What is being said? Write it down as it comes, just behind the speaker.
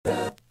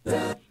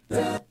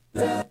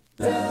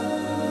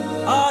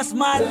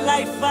my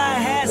life I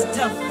has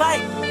to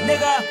fight,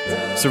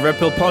 nigga. It's a Red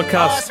Pill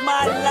Podcast. All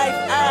my life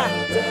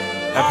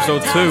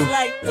Episode 2.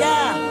 Like,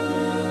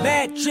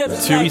 bad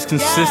trips 2 weeks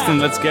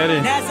consistent, let's get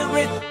it.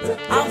 Nazareth,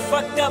 I'm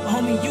fucked up,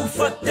 homie, you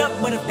fucked up.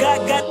 But if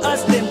God got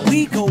us, then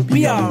we gon'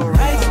 be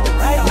alright.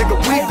 Nigga,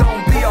 we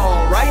gon' be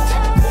alright.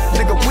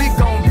 Nigga, we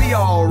gon' be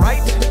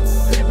alright.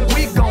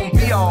 We gon'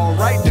 be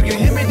alright. Do you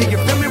hear me? Do you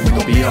feel me? We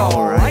gon' be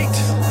alright.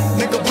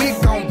 Nigga,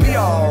 we gon' be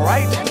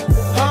alright.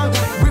 Huh?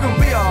 We gon'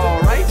 be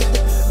alright.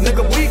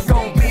 Nigga, we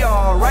gon' be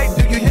alright.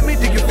 Do you hear me?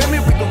 Do you feel me?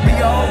 We gon' be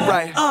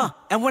alright.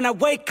 And when I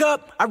wake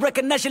up, I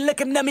recognize you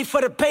looking at me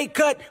for the pay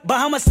cut.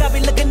 Bahamas, I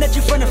be looking at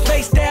you from the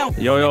face down.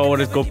 Yo,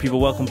 what is good, people?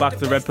 Welcome back to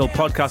the Red Pill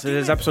Podcast. It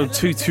is episode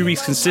 2, 2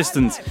 weeks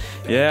consistent.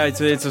 Yeah,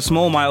 it's a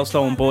small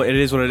milestone, but it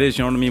is what it is,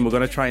 you know what I mean? We're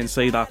going to try and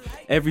say that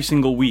every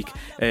single week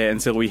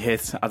until we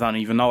hit, I don't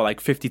even know, like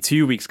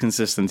 52 weeks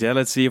consistent. Yeah,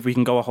 let's see if we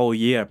can go a whole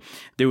year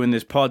doing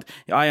this pod.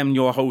 I am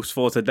your host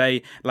for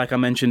today. Like I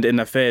mentioned in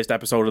the first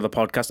episode of the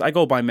podcast, I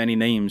go by many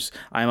names.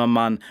 I am a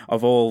man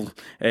of all,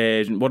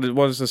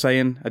 what is the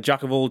saying? A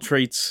jack of all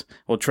trades.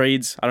 Or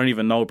trades, I don't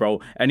even know,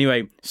 bro.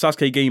 Anyway,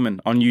 Saskay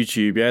Gaming on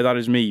YouTube, yeah, that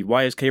is me.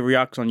 YSK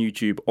Reacts on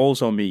YouTube,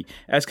 also me.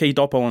 SK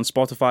Doppo on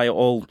Spotify,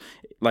 all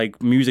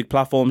like music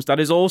platforms, that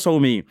is also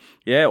me.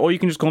 Yeah, or you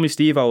can just call me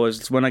Stevo,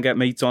 as when I get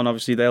mates on,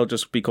 obviously they'll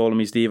just be calling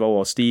me Stevo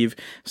or Steve.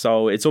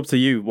 So it's up to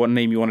you what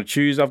name you want to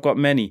choose. I've got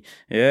many,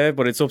 yeah,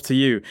 but it's up to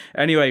you.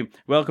 Anyway,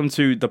 welcome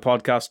to the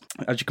podcast.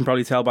 As you can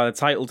probably tell by the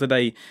title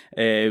today,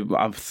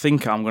 I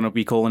think I'm going to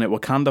be calling it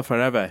Wakanda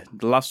Forever.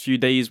 The last few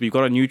days we've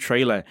got a new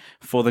trailer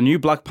for the new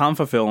Black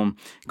Panther film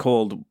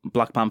called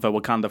Black Panther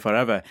Wakanda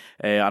Forever.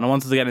 And I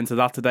wanted to get into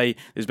that today.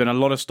 There's been a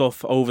lot of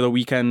stuff over the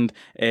weekend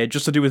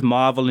just to do with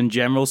Marvel in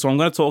general. So I'm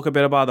going to talk a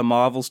bit about the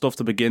Marvel stuff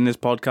to begin this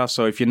podcast.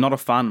 So if you're not a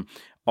fan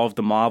of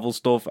the Marvel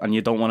stuff and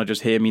you don't want to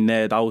just hear me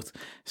nerd out,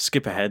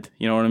 skip ahead.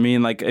 You know what I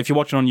mean? Like if you're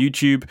watching on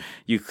YouTube,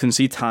 you can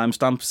see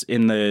timestamps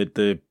in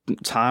the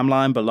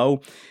timeline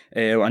below.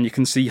 And you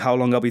can see how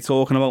long I'll be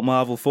talking about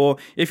Marvel for.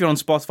 If you're on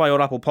Spotify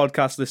or Apple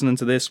Podcasts listening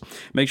to this,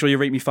 make sure you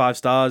rate me 5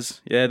 stars.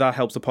 Yeah, that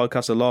helps the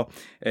podcast a lot.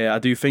 I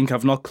do think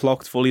I've not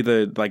clocked fully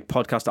the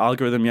podcast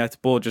algorithm yet,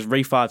 but just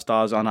rate 5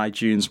 stars on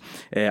iTunes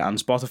and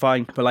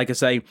Spotify. But like I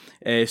say,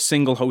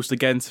 single host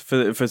again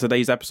for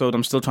today's episode.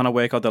 I'm still trying to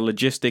work out the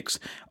logistics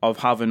of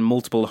having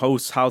multiple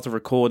hosts, how to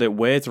record it,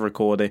 where to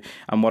record it,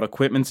 and what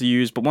equipment to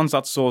use. But once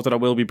that's sorted, I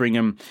will be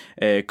bringing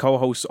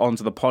co-hosts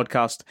onto the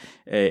podcast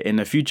in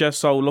the future.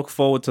 So look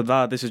forward to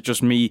that. This is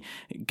just me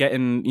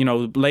getting,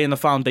 laying the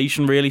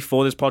foundation really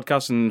for this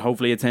podcast, and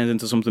hopefully it turns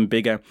into something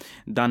bigger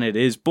than it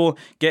is. But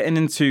getting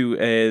into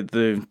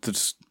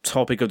the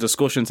topic of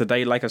discussion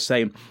today, like I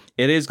say,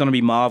 it is going to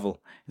be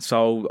Marvel.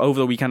 So over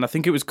the weekend, I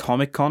think it was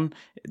Comic-Con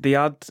they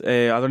had.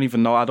 I don't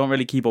even know. I don't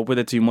really keep up with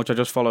it too much. I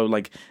just follow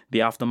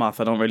the aftermath.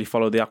 I don't really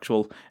follow the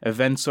actual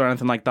events or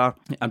anything like that.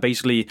 And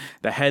basically,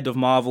 the head of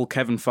Marvel,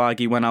 Kevin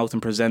Feige, went out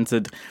and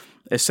presented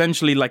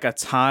essentially like a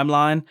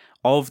timeline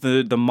of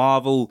the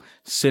Marvel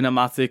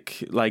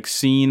cinematic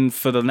scene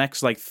for the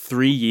next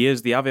 3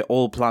 years. They have it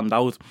all planned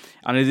out,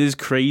 and it is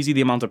crazy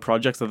the amount of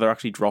projects that they're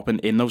actually dropping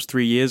in those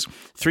 3 years.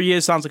 3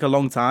 years sounds like a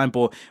long time,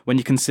 but when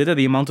you consider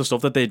the amount of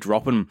stuff that they're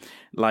dropping,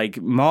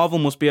 Marvel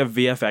must be a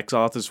VFX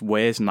artist's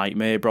worst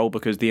nightmare, bro,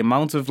 because the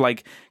amount of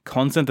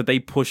content that they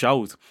push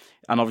out,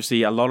 and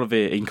obviously a lot of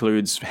it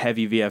includes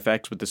heavy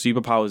VFX with the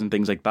superpowers and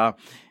things like that.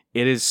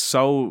 It is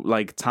so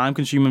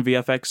time-consuming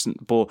VFX,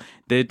 but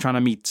they're trying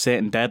to meet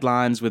certain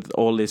deadlines with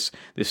all this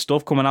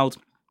stuff coming out.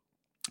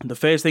 The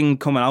first thing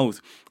coming out,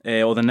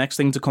 or the next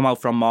thing to come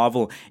out from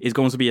Marvel, is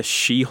going to be a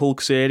She-Hulk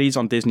series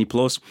on Disney+.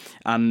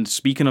 And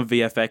speaking of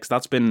VFX,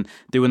 that's been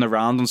doing the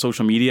round on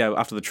social media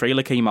after the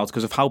trailer came out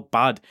because of how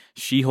bad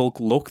She-Hulk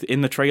looked in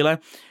the trailer.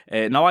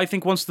 Now, I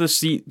think once the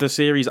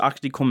series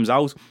actually comes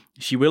out,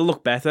 she will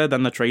look better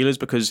than the trailers,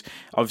 because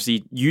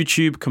obviously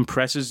YouTube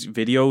compresses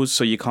videos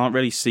so you can't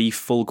really see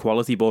full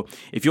quality. But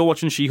if you're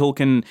watching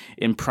She-Hulk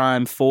in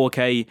prime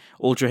 4K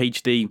Ultra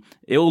HD,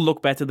 it'll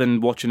look better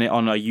than watching it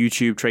on a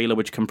YouTube trailer,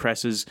 which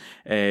compresses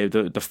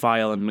the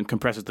file and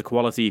compresses the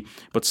quality.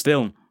 But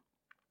still,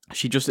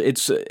 she just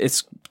it's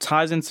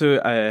ties into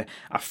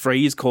a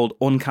phrase called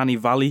uncanny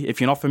valley. If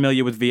you're not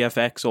familiar with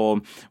VFX or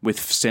with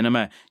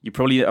cinema, you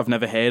probably have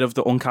never heard of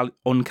the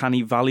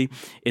uncanny valley.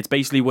 It's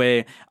basically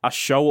where a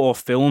show or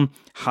film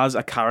has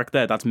a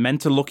character that's meant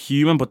to look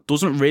human but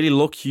doesn't really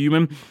look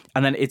human,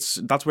 and then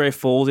that's where it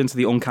falls into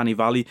the uncanny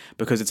valley,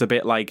 because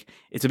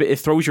it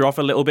throws you off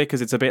a little bit,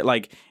 because it's a bit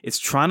it's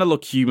trying to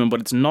look human but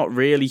it's not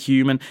really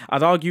human.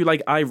 I'd argue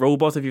I,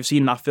 Robot, if you've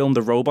seen that film,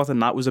 The Robot,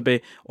 and that was a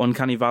bit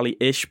uncanny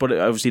valley-ish, but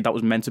obviously that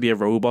was meant to be a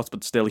robot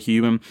but still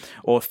human.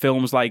 Or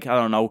films I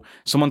don't know,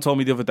 someone told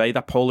me the other day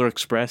that Polar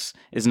Express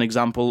is an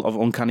example of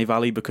uncanny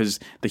valley because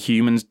the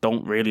humans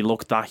don't really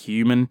look that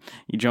human.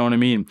 You know what I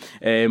mean?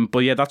 But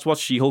yeah, that's what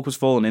She-Hulk was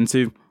falling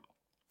into.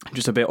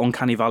 Just a bit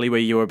uncanny valley, where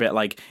you were a bit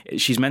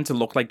she's meant to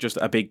look like just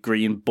a big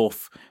green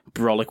buff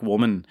brolic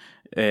woman.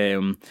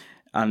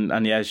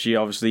 And yeah, she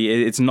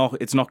obviously it's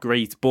not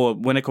great, but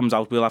when it comes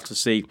out, we'll have to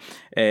see.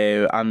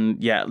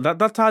 And yeah,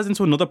 that ties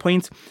into another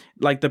point.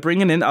 Like, they're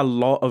bringing in a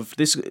lot of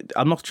this.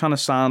 I'm not trying to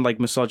sound like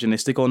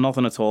misogynistic or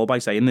nothing at all by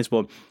saying this,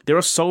 but there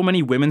are so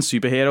many women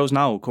superheroes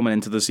now coming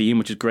into the scene,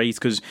 which is great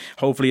because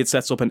hopefully it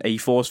sets up an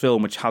A-Force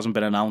film, which hasn't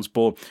been announced,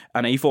 but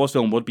an A-Force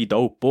film would be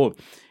dope. But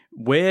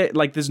where,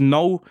 like, there's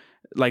no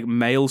like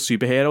male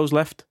superheroes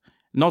left.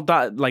 Not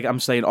that, like, I'm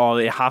saying, oh,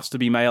 it has to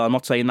be male. I'm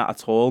not saying that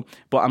at all.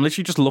 But I'm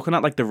literally just looking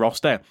at, like, the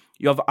roster.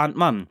 You have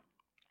Ant-Man.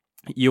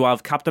 You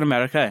have Captain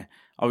America,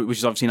 which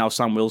is obviously now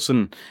Sam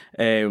Wilson.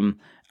 And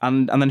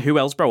then who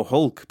else, bro?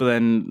 Hulk. But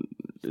then,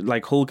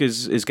 like, Hulk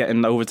is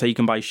getting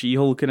overtaken by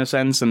She-Hulk in a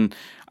sense. And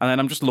then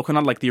I'm just looking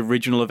at, like, the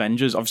original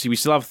Avengers. Obviously, we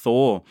still have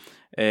Thor.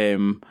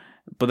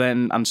 But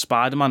then, and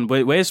Spider-Man,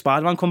 where's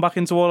Spider-Man come back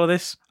into all of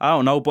this? I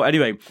don't know. But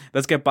anyway,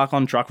 let's get back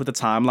on track with the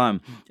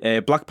timeline.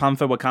 Black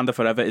Panther Wakanda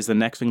Forever is the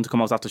next thing to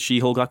come out after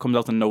She-Hulk. That comes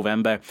out in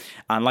November.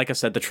 And like I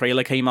said, the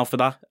trailer came out for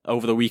that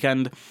over the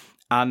weekend.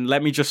 And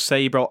let me just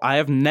say, bro, I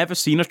have never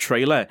seen a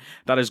trailer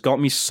that has got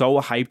me so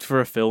hyped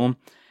for a film.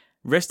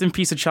 Rest in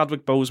peace to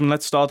Chadwick Boseman.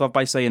 Let's start off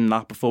by saying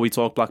that before we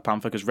talk Black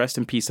Panther, because rest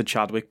in peace to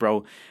Chadwick,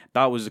 bro.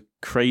 That was a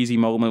crazy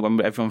moment when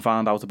everyone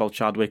found out about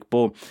Chadwick,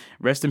 but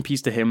rest in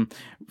peace to him.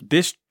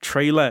 This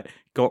trailer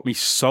got me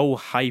so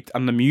hyped,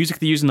 and the music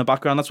they use in the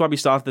background, that's why we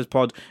started this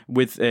pod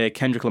with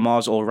Kendrick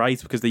Lamar's All Right,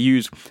 because they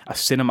use a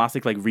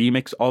cinematic like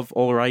remix of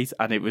All Right,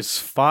 and it was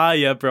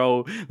fire,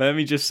 bro. Let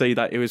me just say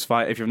that it was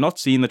fire. If you've not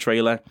seen the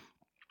trailer,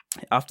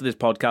 after this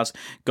podcast,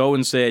 go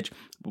and search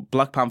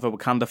Black Panther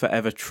Wakanda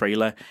Forever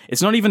trailer.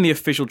 It's not even the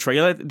official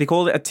trailer. They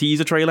call it a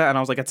teaser trailer, and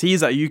I was like, a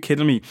teaser? Are you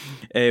kidding me?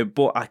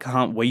 But I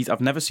can't wait. I've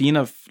never seen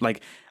a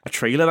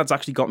trailer that's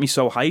actually got me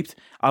so hyped.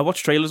 I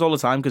watch trailers all the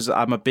time because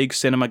I'm a big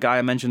cinema guy.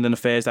 I mentioned in the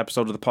first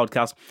episode of the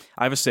podcast,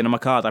 I have a cinema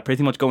card. I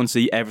pretty much go and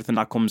see everything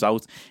that comes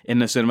out in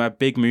the cinema.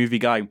 Big movie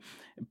guy.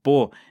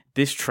 But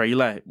this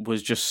trailer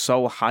was just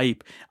so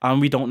hype, and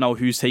we don't know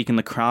who's taking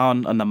the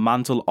crown and the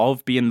mantle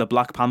of being the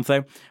Black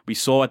Panther. We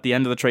saw at the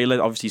end of the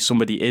trailer, obviously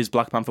somebody is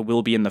Black Panther,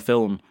 will be in the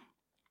film,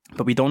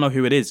 but we don't know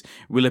who it is.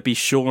 Will it be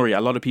Shuri? A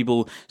lot of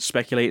people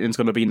speculating it's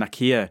going to be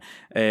Nakia,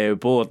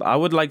 but I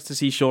would like to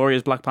see Shuri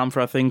as Black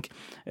Panther. I think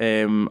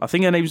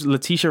her name's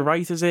Letitia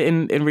Wright, is it,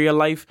 in real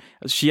life?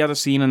 She had a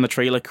scene in the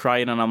trailer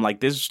crying, and I'm like,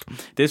 this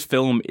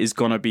film is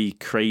going to be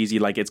crazy.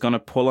 Like, it's going to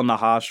pull on the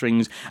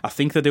heartstrings. I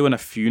think they're doing a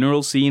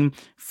funeral scene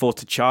for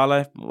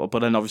T'Challa, but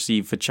then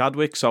obviously for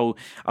Chadwick, so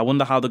I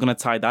wonder how they're going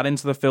to tie that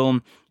into the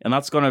film, and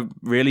that's going to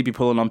really be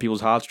pulling on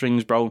people's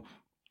heartstrings, bro.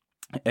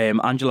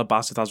 Angela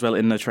Bassett as well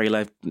in the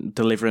trailer,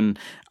 delivering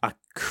a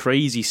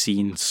crazy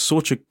scene.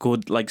 Such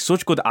good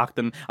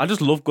acting. I just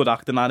love good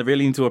acting. I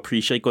really need to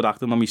appreciate good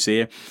acting when we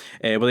see it.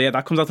 But yeah,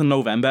 that comes out in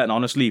November, and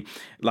honestly,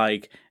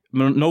 like,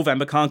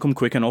 November can't come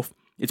quick enough.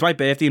 It's my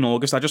birthday in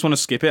August. I just want to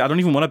skip it. I don't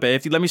even want a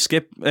birthday. Let me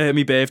skip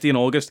my birthday in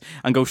August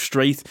and go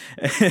straight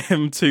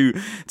to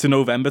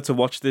November to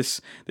watch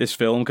this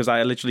film, because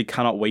I literally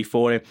cannot wait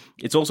for it.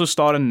 It's also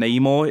starring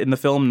Namor in the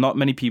film. Not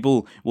many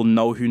people will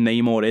know who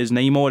Namor is.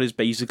 Namor is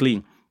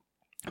basically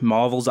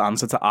Marvel's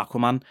answer to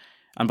Aquaman.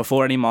 And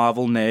before any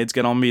Marvel nerds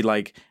get on me,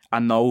 like, I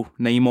know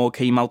Namor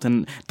came out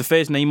in... The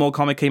first Namor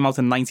comic came out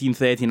in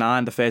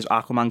 1939, the first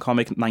Aquaman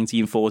comic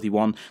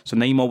 1941. So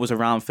Namor was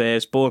around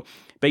first, but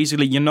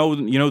basically, you know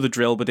the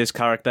drill with this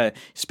character.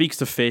 Speaks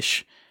to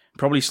fish,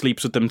 probably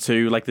sleeps with them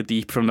too, like the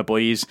Deep from The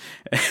Boys.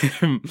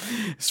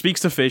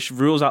 Speaks to fish,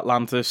 rules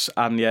Atlantis,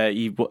 and yeah,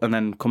 and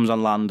then comes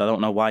on land. I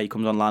don't know why he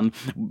comes on land.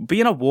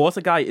 Being a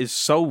water guy is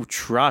so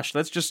trash.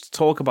 Let's just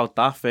talk about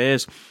that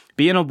first.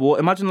 Being a water...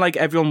 Imagine, like,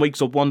 everyone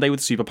wakes up one day with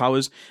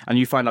superpowers and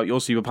you find out your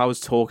superpower's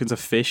talking to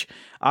fish.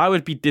 I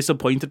would be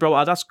disappointed, bro.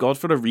 I'd ask God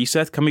for a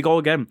reset. Can we go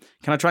again?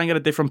 Can I try and get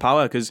a different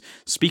power? Because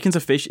speaking to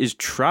fish is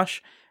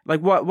trash. Like,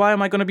 why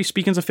am I going to be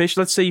speaking to fish?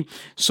 Let's say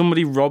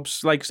somebody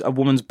robs, like, a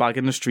woman's bag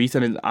in the street,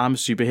 and I'm a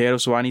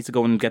superhero, so I need to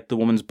go and get the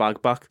woman's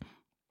bag back.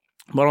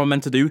 What am I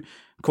meant to do?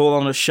 Call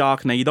on a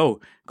Sharknado?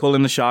 Call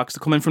in the sharks to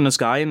come in from the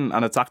sky and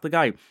attack the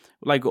guy?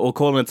 Like, or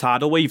call in a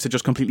tidal wave to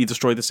just completely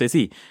destroy the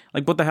city?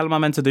 Like, what the hell am I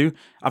meant to do?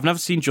 I've never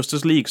seen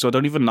Justice League, so I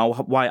don't even know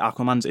why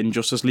Aquaman's in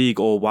Justice League,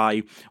 or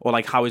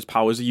like how his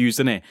powers are used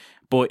in it.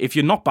 But if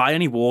you're not by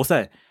any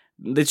water,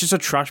 it's just a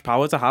trash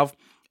power to have.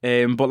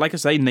 But like I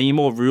say,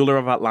 Namor, ruler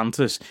of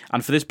Atlantis,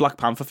 and for this Black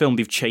Panther film,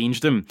 they've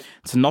changed him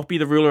to not be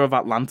the ruler of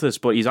Atlantis,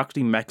 but he's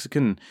actually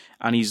Mexican,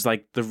 and he's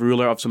like the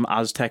ruler of some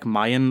Aztec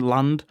Mayan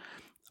land,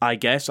 I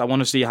guess. I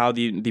want to see how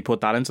they put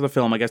that into the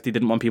film. I guess they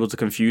didn't want people to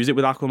confuse it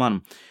with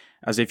Aquaman,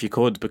 as if you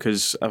could,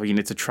 because, I mean,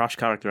 it's a trash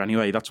character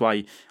anyway. That's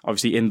why,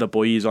 obviously, in The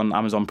Boys on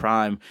Amazon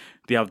Prime,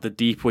 they have The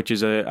Deep, which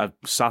is a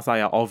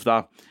satire of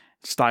that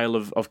style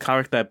of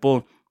character.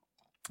 But,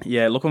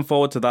 yeah, looking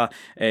forward to that.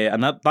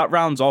 And that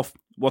rounds off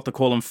what they're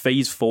calling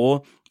Phase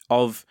 4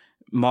 of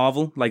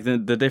Marvel, like the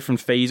different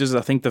phases.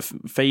 I think the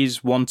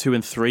phase 1, 2,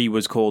 and 3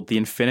 was called the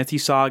Infinity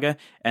Saga,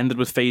 ended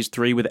with phase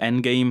 3 with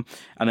Endgame,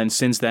 and then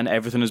since then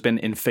everything has been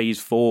in phase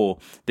 4.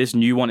 This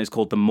new one is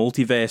called the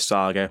Multiverse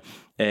Saga,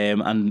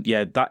 and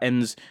yeah, that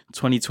ends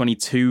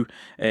 2022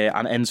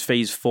 and ends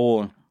phase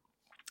 4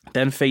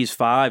 Then Phase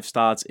 5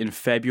 starts in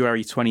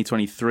February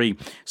 2023.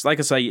 So like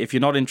I say, if you're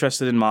not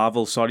interested in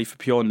Marvel, sorry for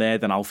pure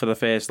nerding out for the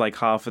first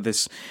half of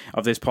this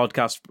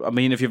podcast. I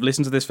mean, if you've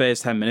listened to this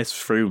first 10 minutes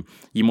through,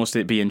 you must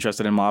be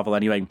interested in Marvel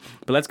anyway.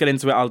 But let's get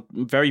into it. I'll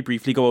very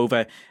briefly go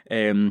over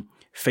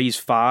Phase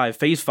 5.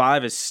 Phase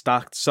 5 is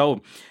stacked.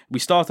 So we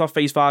start off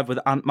Phase 5 with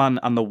Ant-Man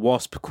and the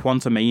Wasp: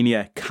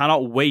 Quantumania.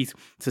 Cannot wait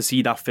to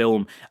see that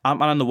film.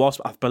 Ant-Man and the Wasp,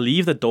 I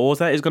believe the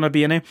daughter is going to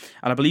be in it.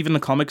 And I believe in the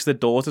comics the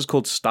daughter's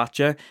called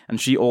Stature, and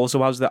she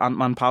also has the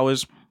Ant-Man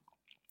powers.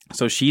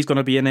 So she's going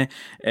to be in it,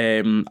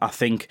 I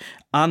think.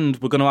 And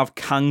we're going to have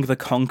Kang the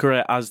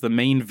Conqueror as the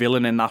main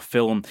villain in that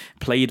film,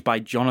 played by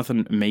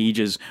Jonathan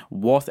Majors.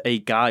 What a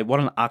guy. What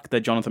an actor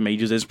Jonathan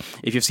Majors is.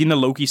 If you've seen the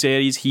Loki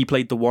series, he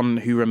played the one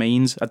who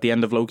remains at the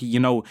end of Loki. You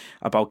know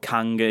about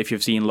Kang if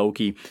you've seen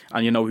Loki,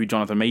 and you know who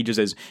Jonathan Majors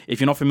is. If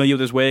you're not familiar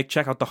with his work,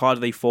 check out The Harder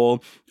They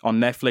Fall on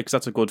Netflix.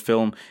 That's a good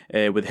film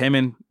with him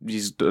in.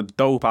 He's a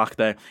dope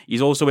actor.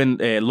 He's also in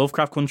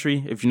Lovecraft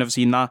Country. If you've never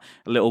seen that,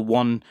 a little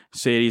one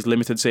series,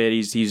 limited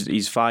series,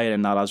 he's fire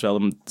in that as well.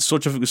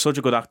 Such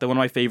a good actor, one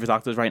of my favourite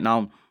actors right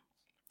now.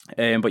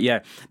 But yeah,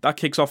 that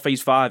kicks off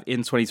Phase 5 in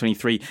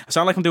 2023. I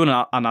sound like I'm doing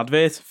an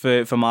advert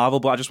for Marvel,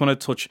 but I just want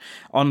to touch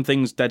on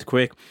things dead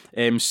quick.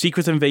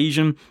 Secret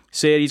Invasion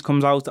series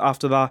comes out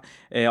after that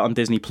on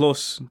Disney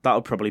Plus.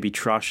 That'll probably be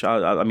trash.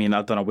 I mean,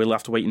 I don't know. We'll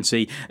have to wait and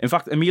see. In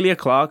fact, Emilia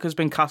Clarke has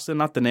been cast in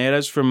that.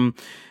 Daenerys from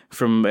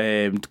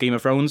Game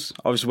of Thrones,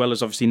 as well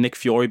as obviously Nick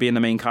Fury being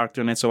the main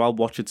character in it, so I'll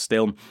watch it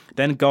still.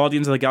 Then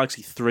Guardians of the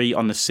Galaxy 3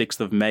 on the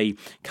 6th of May.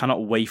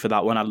 Cannot wait for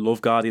that one. I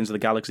love Guardians of the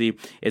Galaxy.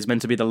 It's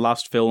meant to be the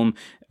last film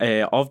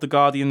of the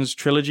Guardians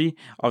trilogy.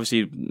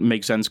 Obviously, it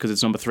makes sense because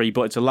it's number 3,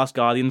 but it's the last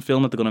Guardian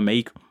film that they're going to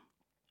make.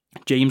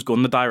 James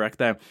Gunn, the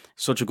director,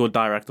 such a good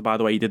director, by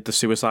the way. He did the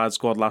Suicide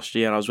Squad last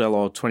year as well,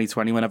 or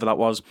 2020, whenever that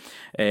was.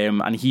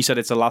 And he said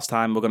it's the last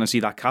time we're going to see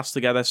that cast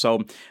together.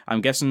 So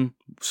I'm guessing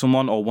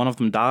someone or one of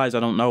them dies. I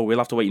don't know. We'll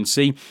have to wait and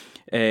see.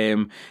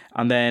 And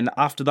then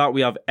after that,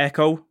 we have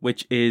Echo,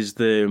 which is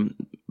the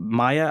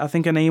Maya, I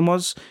think her name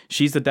was.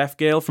 She's the deaf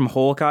girl from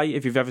Hawkeye.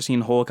 If you've ever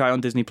seen Hawkeye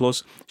on Disney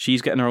Plus,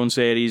 she's getting her own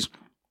series.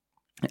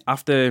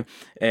 After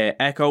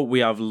Echo, we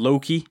have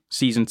Loki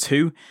Season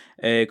 2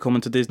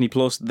 coming to Disney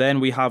Plus. Then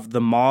we have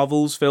the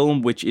Marvels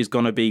film, which is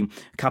going to be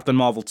Captain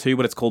Marvel 2,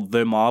 but it's called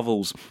The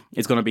Marvels.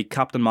 It's going to be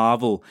Captain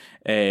Marvel,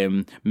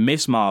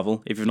 Miss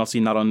Marvel. If you've not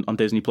seen that on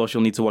Disney Plus,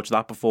 you'll need to watch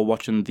that before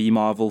watching the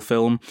Marvel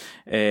film.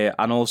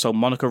 And also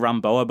Monica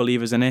Rambeau, I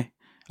believe, is in it.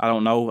 I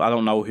don't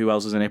know who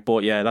else is in it,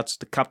 but yeah, that's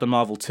the Captain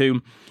Marvel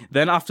 2.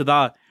 Then after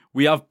that,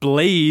 we have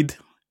Blade.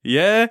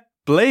 Yeah,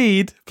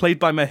 Blade, played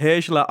by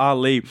Mahershala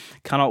Ali.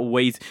 Cannot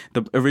wait.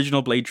 The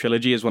original Blade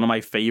trilogy is one of my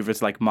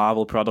favourites,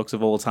 Marvel products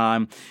of all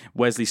time.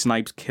 Wesley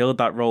Snipes killed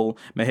that role.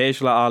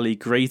 Mahershala Ali,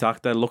 great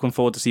actor. Looking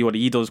forward to see what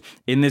he does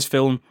in this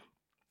film.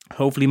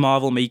 Hopefully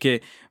Marvel make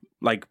it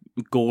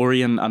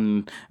gory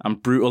and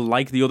brutal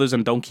like the others,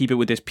 and don't keep it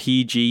with this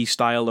PG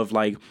style of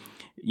I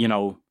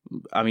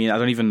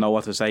don't even know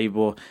what to say,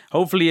 but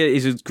hopefully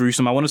it is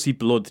gruesome. I want to see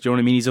blood. Do you know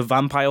what I mean? He's a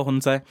vampire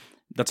hunter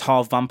that's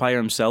half vampire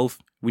himself.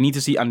 We need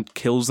to see, and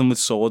kills them with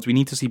swords. We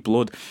need to see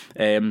blood.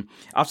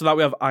 After that,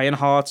 we have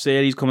Ironheart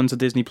series coming to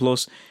Disney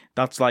Plus.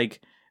 That's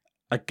like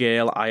a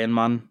girl Iron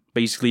Man.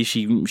 Basically,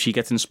 she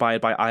gets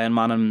inspired by Iron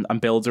Man and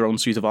builds her own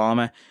suit of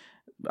armor.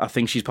 I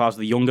think she's part of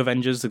the Young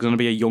Avengers. There's going to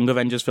be a Young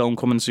Avengers film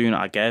coming soon,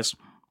 I guess.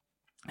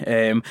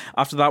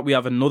 After that, we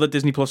have another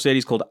Disney Plus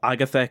series called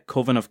Agatha,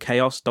 Coven of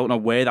Chaos. Don't know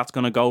where that's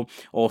going to go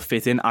or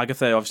fit in.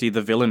 Agatha, obviously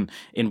the villain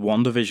in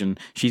WandaVision,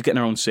 she's getting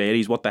her own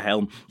series. What the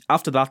hell?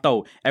 After that,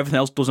 though, everything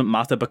else doesn't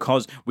matter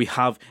because we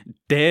have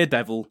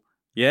Daredevil.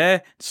 Yeah,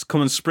 it's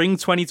coming spring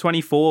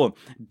 2024.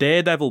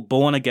 Daredevil,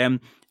 Born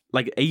Again.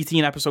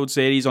 18 episode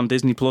series on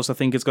Disney Plus, I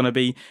think it's going to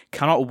be.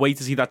 Cannot wait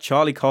to see that.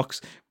 Charlie Cox,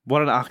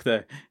 what an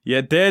actor. Yeah,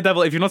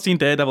 Daredevil. If you've not seen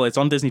Daredevil, it's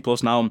on Disney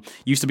Plus now.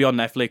 Used to be on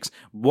Netflix.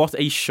 What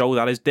a show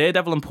that is.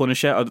 Daredevil and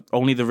Punisher are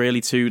only the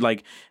really two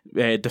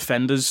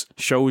Defenders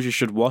shows you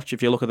should watch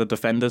if you look at the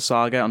Defenders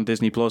saga on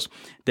Disney Plus.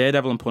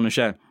 Daredevil and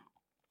Punisher,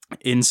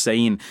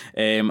 insane.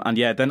 And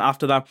yeah, then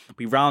after that,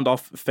 we round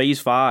off Phase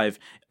 5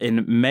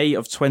 in May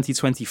of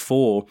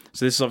 2024.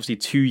 So this is obviously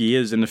 2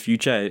 years in the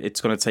future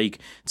it's going to take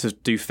to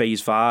do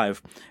Phase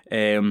 5.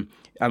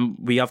 And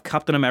we have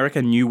Captain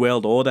America New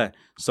World Order.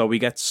 So we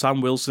get Sam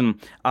Wilson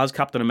as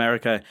Captain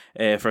America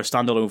for a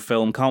standalone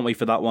film. Can't wait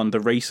for that one. The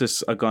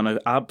racists are going to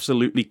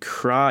absolutely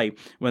cry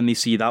when they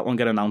see that one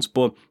get announced.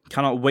 But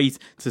cannot wait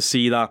to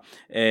see that.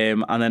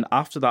 And then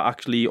after that,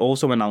 actually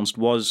also announced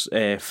was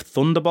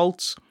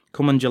Thunderbolts,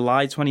 coming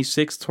July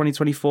 26th,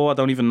 2024. I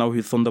don't even know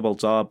who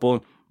Thunderbolts are,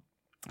 but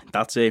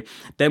that's it.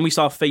 Then we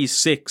saw Phase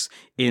 6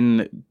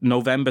 in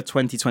November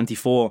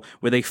 2024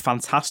 with a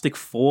Fantastic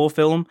Four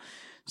film.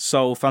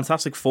 So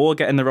Fantastic Four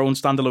getting their own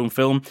standalone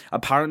film.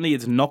 Apparently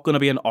it's not going to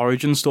be an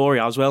origin story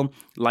as well,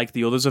 like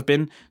the others have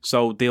been.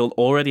 So they'll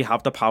already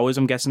have the powers,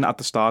 I'm guessing, at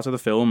the start of the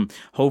film.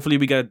 Hopefully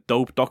we get a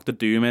dope Doctor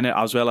Doom in it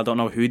as well. I don't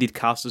know who they'd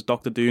cast as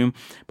Doctor Doom,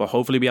 but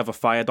hopefully we have a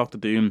fire Doctor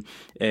Doom.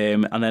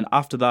 And then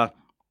after that,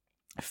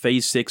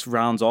 Phase 6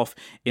 rounds off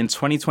in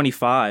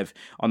 2025.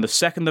 On the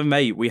 2nd of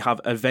May, we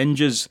have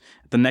Avengers,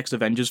 the next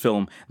Avengers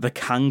film, The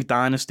Kang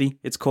Dynasty,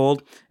 it's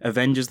called.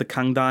 Avengers, The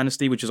Kang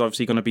Dynasty, which is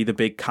obviously going to be the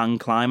big Kang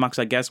climax,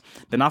 I guess.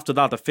 Then after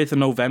that, the 5th of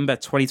November,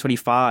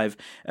 2025,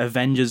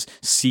 Avengers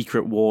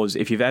Secret Wars.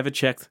 If you've ever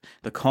checked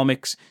the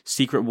comics,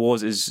 Secret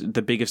Wars is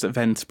the biggest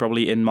event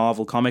probably in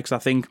Marvel Comics, I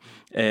think,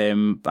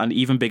 and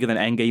even bigger than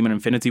Endgame and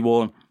Infinity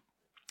War.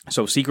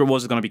 So Secret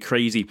Wars is going to be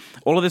crazy.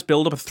 All of this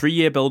build-up, a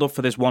 3-year build-up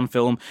for this one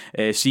film,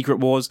 Secret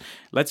Wars.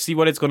 Let's see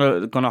what it's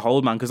gonna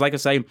hold, man. Because like I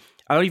say,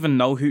 I don't even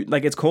know who...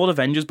 Like, it's called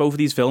Avengers, both of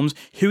these films.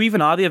 Who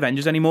even are the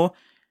Avengers anymore?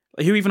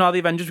 Who even are the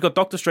Avengers? We've got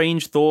Doctor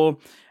Strange, Thor,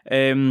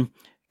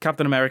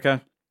 Captain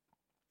America.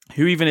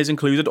 Who even is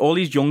included? All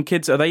these young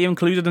kids, are they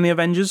included in the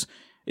Avengers?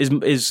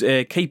 Is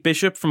Kate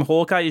Bishop from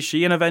Hawkeye, is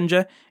she an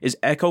Avenger? Is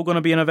Echo going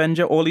to be an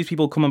Avenger? All these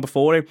people coming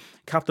before it.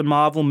 Captain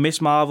Marvel,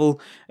 Miss Marvel,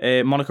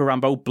 Monica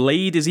Rambeau.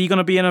 Blade, is he going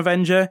to be an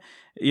Avenger?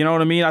 You know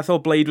what I mean? I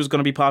thought Blade was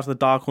going to be part of the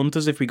Dark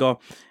Hunters if we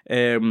got,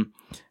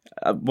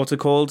 what's it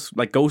called?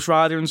 Like Ghost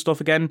Rider and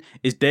stuff again.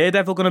 Is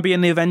Daredevil going to be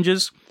in the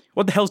Avengers?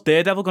 What the hell's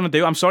Daredevil going to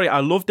do? I'm sorry, I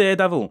love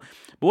Daredevil.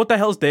 But what the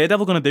hell's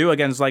Daredevil going to do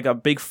against like a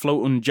big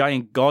floating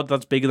giant god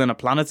that's bigger than a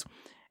planet?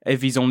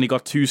 If he's only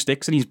got 2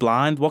 sticks and he's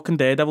blind, what can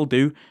Daredevil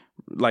do?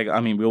 Like, I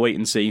mean, we'll wait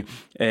and see.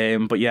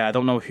 But yeah, I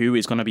don't know who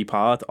is going to be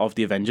part of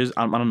the Avengers.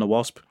 Ant-Man and the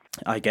Wasp,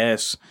 I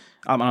guess.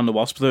 Ant-Man and the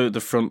Wasp,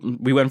 the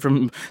front. We went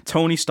from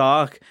Tony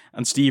Stark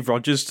and Steve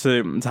Rogers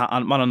to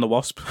Ant-Man and the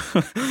Wasp.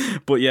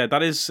 But yeah,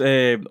 that is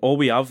all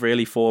we have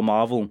really for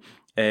Marvel.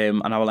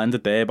 And I will end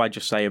it there by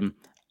just saying,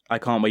 I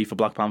can't wait for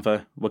Black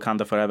Panther,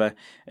 Wakanda Forever.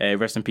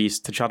 Rest in peace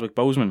to Chadwick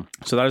Boseman.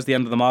 So that is the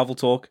end of the Marvel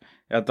talk.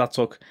 That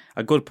took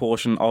a good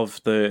portion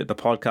of the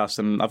podcast,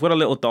 and I've got a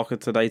little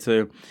docket today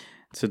to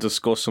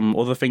discuss some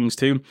other things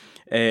too.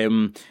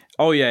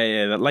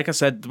 Like I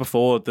said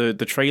before,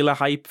 the trailer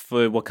hype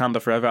for Wakanda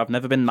Forever, I've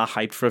never been that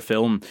hyped for a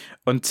film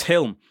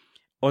until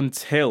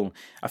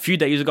a few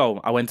days ago,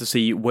 I went to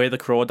see Where the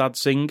Crawdads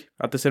Sing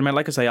at the cinema.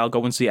 Like I say, I'll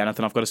go and see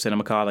anything. I've got a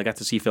cinema card. I get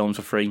to see films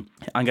for free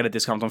and get a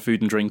discount on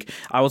food and drink.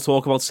 I will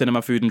talk about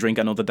cinema, food and drink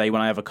another day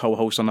when I have a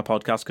co-host on the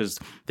podcast, because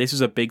this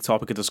is a big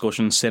topic of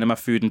discussion, cinema,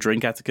 food and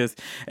drink etiquette.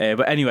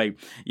 But anyway,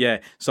 yeah,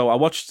 so I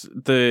watched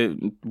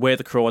the Where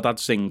the Crawdads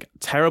Sing.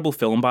 Terrible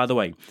film, by the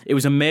way. It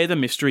was a murder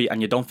mystery,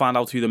 and you don't find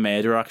out who the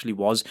murderer actually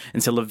was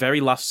until the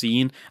very last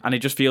scene, and it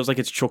just feels like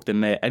it's chucked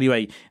in there.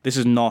 Anyway, this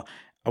is not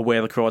a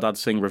Where the Crawdads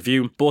Sing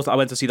review, but I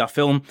went to see that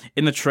film.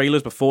 In the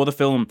trailers before the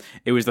film,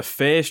 it was the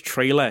first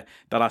trailer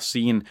that I've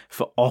seen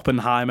for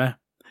Oppenheimer.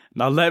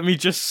 Now let me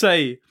just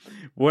say,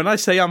 when I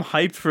say I'm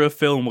hyped for a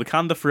film,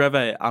 Wakanda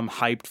Forever I'm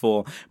hyped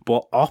for,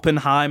 but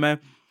Oppenheimer,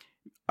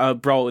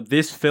 bro,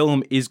 this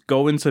film is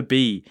going to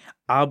be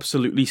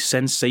absolutely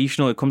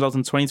sensational. It comes out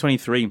in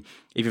 2023.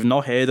 If you've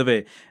not heard of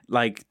it,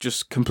 like,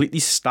 just completely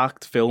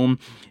stacked film.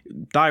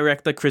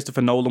 Director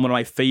Christopher Nolan, one of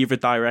my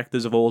favourite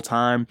directors of all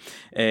time.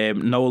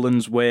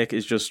 Nolan's work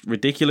is just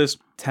ridiculous.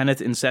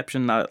 Tenet,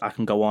 Inception, I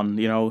can go on,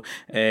 you know.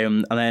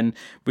 And then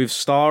with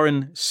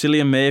starring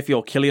Cillian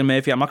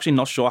Murphy, I'm actually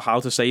not sure how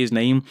to say his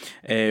name.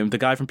 The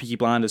guy from Peaky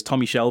Blinders,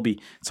 Tommy Shelby.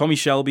 Tommy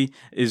Shelby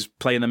is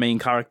playing the main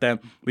character.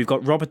 We've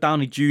got Robert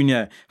Downey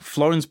Jr.,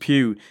 Florence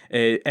Pugh,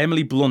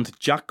 Emily Blunt,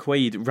 Jack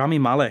Quaid, Rami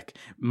Malek,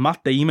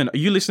 Matt Damon. Are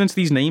you listening to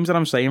these names that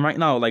I'm saying right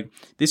now? Like,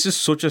 this is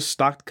such a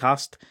stacked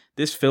cast.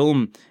 This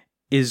film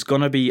is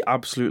gonna be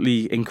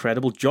absolutely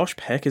incredible. Josh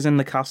Peck is in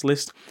the cast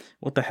list.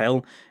 What the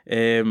hell?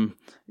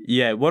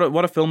 Yeah,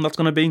 what a film that's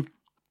gonna be.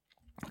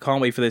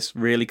 Can't wait for this.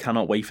 Really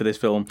cannot wait for this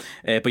film.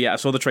 But yeah, I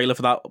saw the trailer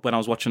for that when I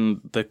was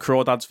watching the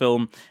Crawdads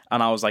film,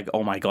 and I was like,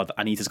 oh my god,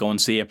 I need to go and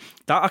see it.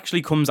 That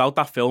actually comes out,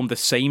 that film, the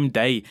same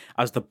day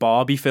as the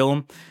Barbie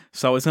film.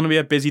 So it's going to be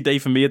a busy day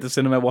for me at the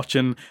cinema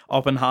watching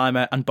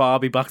Oppenheimer and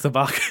Barbie back to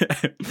back.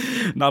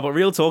 Now, but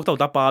real talk though,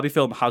 that Barbie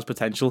film has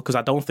potential, because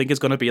I don't think it's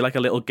going to be like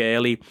a little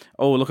girly,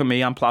 oh, look at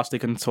me, I'm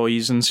plastic and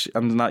toys and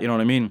that, you know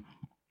what I mean?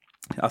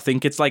 I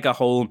think it's like a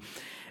whole...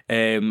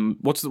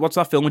 what's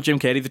that film with Jim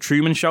Carrey, The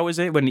Truman Show, is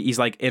it? When he's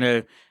like in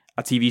a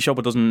TV show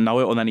but doesn't know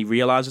it, and then he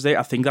realises it.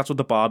 I think that's what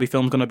the Barbie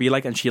film's going to be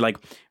like, and she like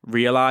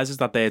realises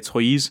that they're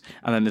toys,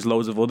 and then there's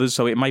loads of others,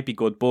 so it might be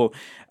good. But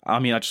I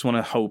mean, I just want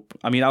to hope.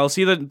 I mean, I'll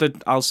see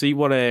I'll see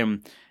what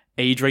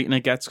age rating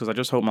it gets, because I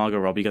just hope Margot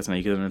Robbie gets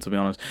naked in it, to be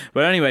honest.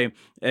 But anyway,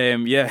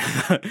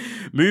 yeah.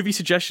 Movie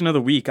suggestion of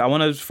the week. I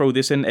want to throw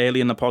this in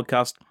early in the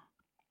podcast.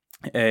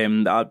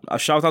 A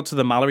shout out to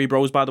the Mallory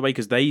Bros, by the way,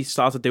 because they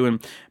started doing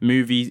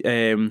movie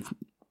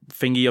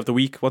thingy of the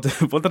week. What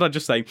did I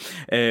just say?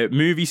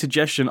 Movie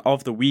suggestion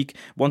of the week.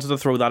 Wanted to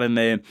throw that in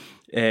there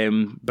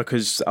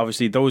because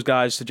obviously those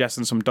guys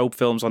suggesting some dope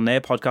films on their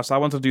podcast. I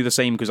want to do the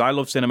same because I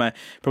love cinema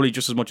probably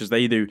just as much as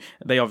they do.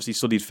 They obviously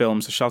studied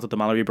film, so shout out to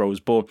Mallory Bros.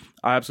 But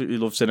I absolutely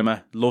love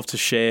cinema. Love to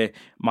share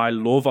my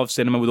love of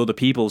cinema with other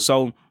people.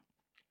 So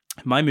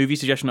my movie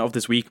suggestion of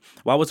this week,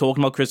 while we're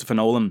talking about Christopher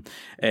Nolan,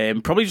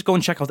 probably just go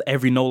and check out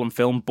every Nolan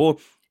film, but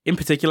in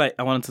particular,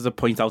 I wanted to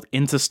point out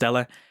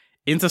Interstellar.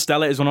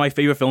 Interstellar is one of my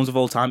favourite films of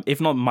all time,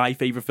 if not my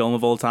favourite film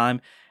of all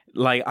time.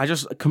 Like, I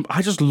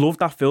just love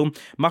that film.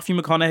 Matthew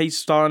McConaughey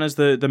starring as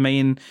the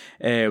main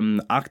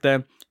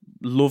actor.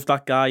 Love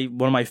that guy.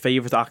 One of my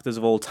favourite actors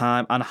of all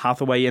time. Anne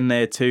Hathaway in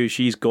there too.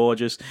 She's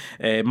gorgeous.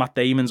 Matt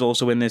Damon's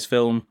also in this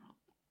film.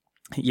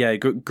 Yeah,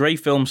 great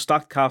film,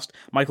 stacked cast.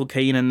 Michael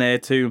Caine in there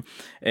too.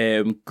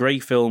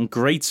 Great film,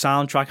 great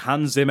soundtrack.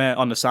 Hans Zimmer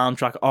on the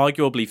soundtrack.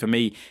 Arguably for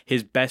me,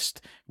 his best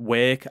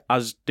work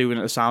as doing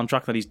a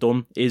soundtrack that he's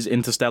done is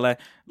Interstellar.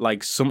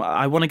 Like,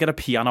 I want to get a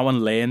piano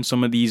and learn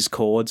some of these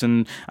chords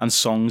and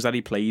songs that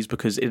he plays,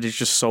 because it is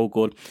just so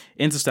good.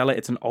 Interstellar,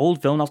 it's an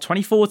old film now,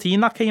 2014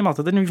 that came out.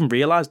 I didn't even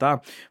realise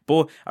that.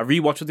 But I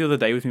rewatched it the other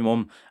day with my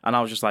mum, and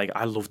I was just like,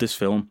 I love this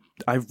film.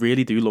 I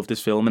really do love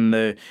this film, and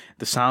the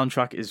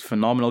soundtrack is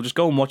phenomenal. Just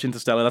go and watch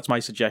Interstellar. That's my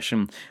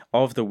suggestion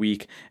of the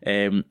week,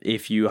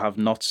 if you have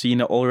not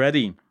seen it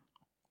already.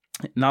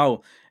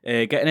 Now,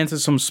 getting into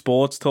some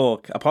sports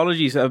talk.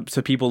 Apologies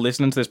to people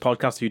listening to this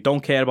podcast who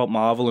don't care about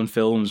Marvel and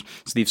films,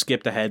 so they've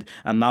skipped ahead,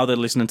 and now they're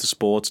listening to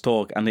sports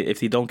talk. And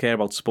if they don't care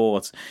about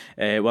sports,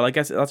 well, I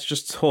guess that's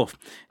just tough.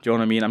 Do you know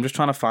what I mean? I'm just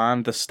trying to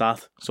find the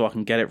stat so I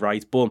can get it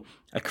right. But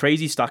a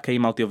crazy stat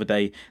came out the other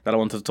day that I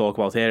wanted to talk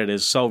about. Here it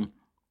is. So,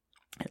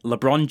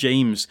 LeBron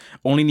James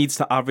only needs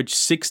to average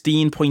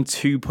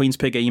 16.2 points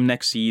per game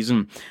next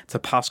season to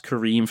pass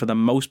Kareem for the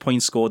most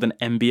points scored in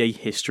NBA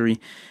history.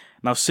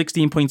 Now,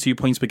 16.2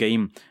 points per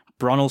game,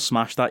 Bron will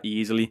smash that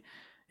easily.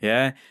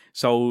 Yeah,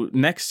 so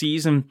next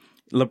season,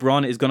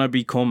 LeBron is going to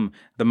become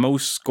the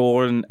most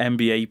scoring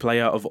NBA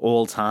player of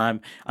all time.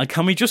 And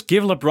can we just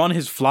give LeBron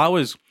his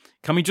flowers?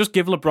 Can we just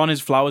give LeBron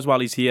his flowers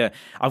while he's here?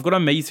 I've got a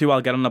mate who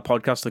I'll get on the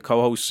podcast to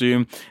co-host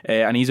soon,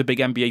 and he's a big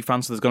NBA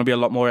fan, so there's going to be a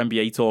lot more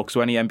NBA talk. So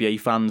any NBA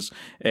fans,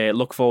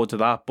 look forward to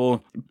that.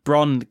 But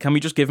Bron, can we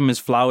just give him his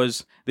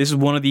flowers? This is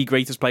one of the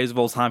greatest players of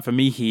all time. For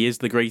me, he is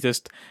the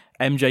greatest.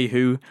 MJ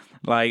who?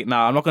 Like,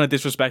 nah, I'm not going to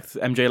disrespect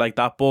MJ like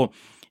that, but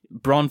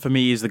Bron for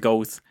me is the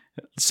GOAT.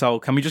 So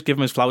can we just give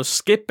him his flowers?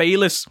 Skip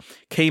Bayless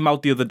came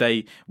out the other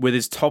day with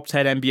his top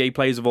 10 NBA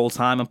players of all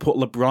time and put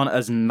LeBron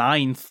as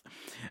ninth.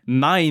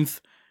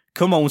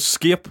 Come on,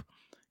 Skip.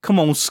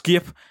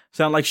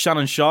 Sound like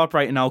Shannon Sharp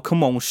right now.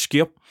 Come on,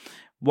 Skip.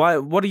 Why?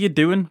 What are you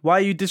doing? Why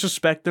are you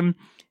disrespecting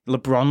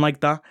LeBron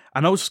like that?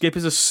 I know Skip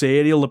is a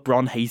serial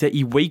LeBron hater.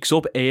 He wakes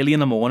up early in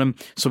the morning,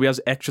 so he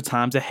has extra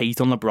time to hate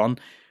on LeBron.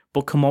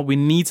 But come on, we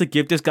need to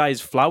give this guy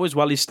his flowers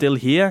while he's still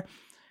here.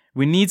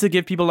 We need to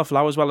give people the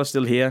flowers while they're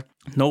still here.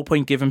 No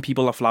point giving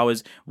people the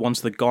flowers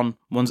once they're gone,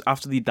 once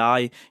after they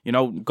die. You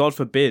know, God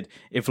forbid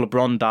if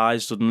LeBron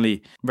dies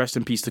suddenly. Rest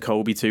in peace to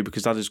Kobe too,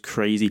 because that is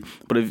crazy.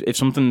 But if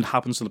something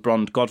happens to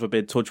LeBron, God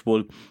forbid, touch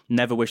wood,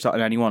 never wish that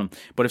on anyone.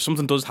 But if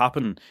something does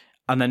happen,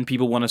 and then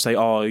people want to say,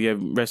 oh, yeah,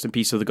 rest in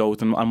peace to the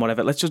GOAT and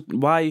whatever. Let's just,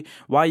 why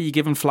are you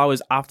giving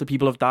flowers after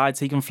people have died,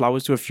 taking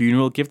flowers to a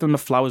funeral? Give them the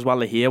flowers while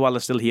they're here, while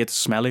they're still here to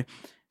smell it.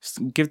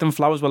 Give them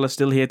flowers while they're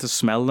still here to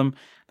smell them.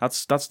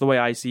 That's the way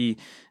I see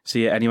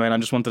it anyway. And I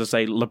just wanted to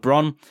say,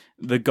 LeBron,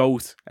 the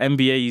GOAT,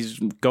 NBA's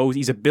GOAT.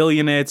 He's a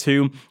billionaire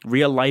too.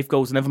 Real life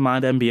GOAT, never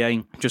mind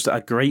NBA. Just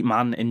a great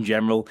man in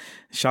general.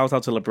 Shout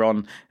out to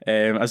LeBron,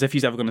 as if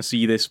he's ever going to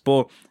see this.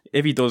 But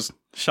if he does,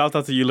 shout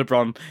out to you,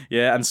 LeBron.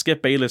 Yeah, and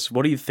Skip Bayless,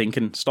 what are you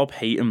thinking? Stop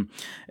hating.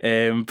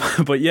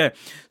 But yeah,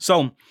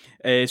 so...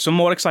 some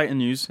more exciting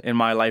news in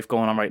my life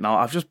going on right now.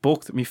 I've just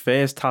booked my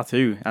first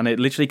tattoo, and it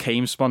literally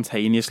came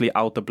spontaneously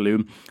out the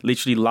blue.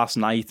 Literally last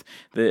night,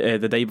 the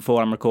day before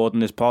I'm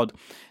recording this pod.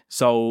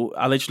 So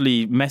I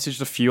literally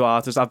messaged a few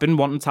artists. I've been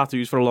wanting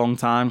tattoos for a long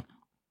time.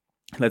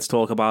 Let's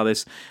talk about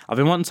this. I've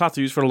been wanting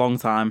tattoos for a long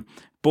time,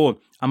 but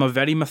I'm a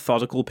very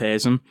methodical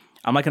person.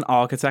 I'm like an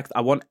architect.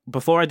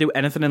 Before I do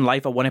anything in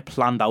life, I want it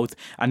planned out.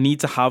 I need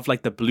to have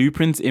like the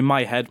blueprint in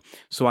my head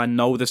so I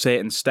know the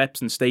certain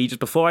steps and stages.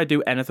 Before I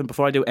do anything,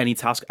 before I do any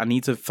task, I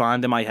need to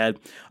find in my head,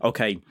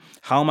 okay,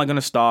 how am I going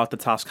to start the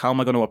task? How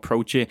am I going to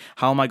approach it?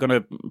 How am I going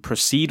to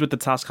proceed with the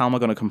task? How am I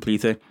going to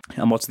complete it?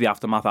 And what's the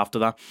aftermath after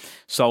that?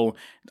 So,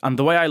 and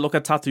the way I look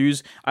at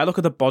tattoos, I look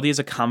at the body as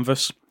a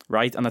canvas.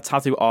 Right, and the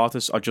tattoo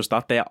artists are just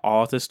that, they're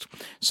artists.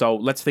 So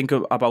let's think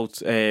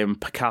about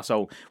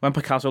Picasso. When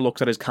Picasso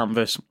looks at his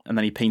canvas and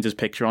then he paints his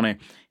picture on it,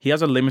 he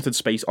has a limited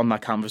space on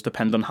that canvas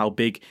depending on how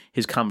big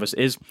his canvas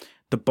is.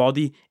 The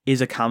body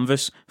is a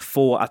canvas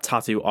for a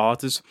tattoo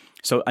artist.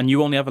 So, and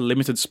you only have a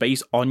limited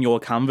space on your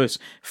canvas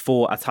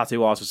for a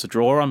tattoo artist to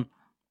draw on.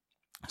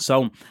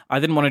 So I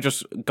didn't want to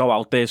just go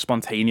out there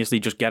spontaneously,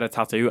 just get a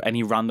tattoo,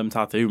 any random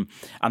tattoo,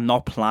 and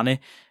not plan it.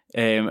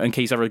 In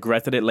case I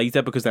regretted it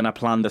later, because then I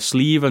planned the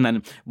sleeve and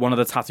then one of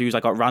the tattoos I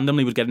got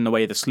randomly would get in the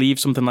way of the sleeve,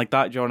 something like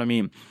that, do you know what I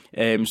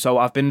mean? So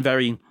I've been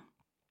very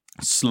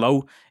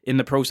slow in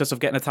the process of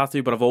getting a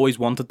tattoo, but I've always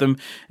wanted them.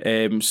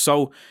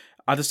 So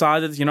I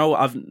decided,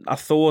 I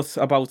thought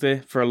about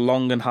it for a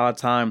long and hard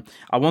time.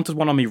 I wanted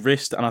one on my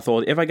wrist, and I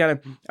thought if I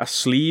get a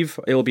sleeve,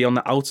 it'll be on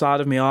the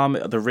outside of my arm.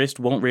 The wrist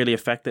won't really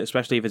affect it,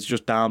 especially if it's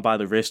just down by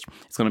the wrist.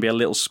 It's going to be a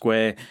little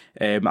square.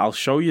 I'll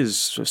show you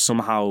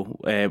somehow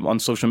on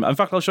social. In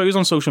fact, I'll show you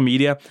on social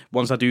media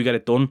once I do get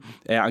it done.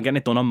 I'm getting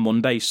it done on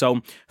Monday.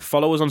 So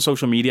follow us on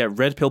social media,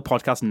 Red Pill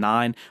Podcast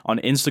 9 on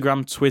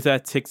Instagram, Twitter,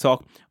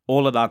 TikTok,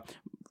 all of that.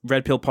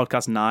 Red Pill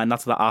Podcast 9.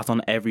 That's the art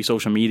on every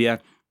social media.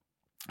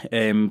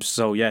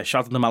 So yeah, shout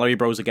out to the Mallory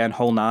Bros again,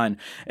 whole 9.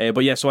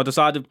 But yeah, so I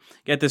decided to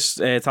get this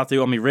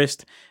tattoo on my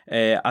wrist,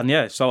 and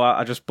yeah, so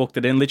I just booked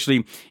it in.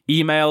 Literally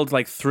emailed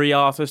like 3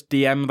 artists,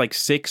 DM'd like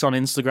 6 on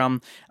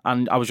Instagram,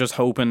 and I was just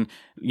hoping,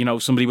 you know,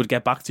 somebody would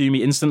get back to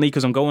me instantly,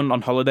 because I'm going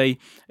on holiday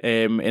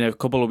in a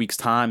couple of weeks'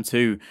 time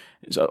too.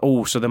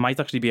 So there might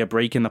actually be a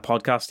break in the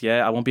podcast.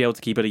 Yeah, I won't be able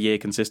to keep it a year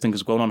consistent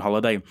because I'm going on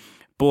holiday.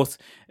 But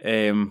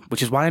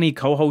which is why I need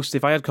co-hosts.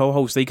 If I had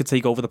co-hosts, they could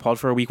take over the pod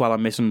for a week while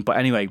I'm missing. But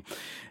anyway,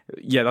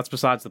 yeah, that's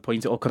besides the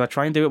point. Or could I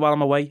try and do it while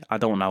I'm away? I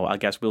don't know. I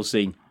guess we'll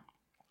see.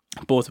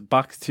 But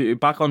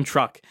back on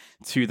track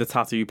to the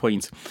tattoo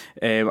point.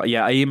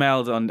 Yeah, I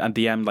emailed and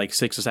DM'd like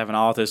 6 or 7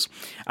 artists,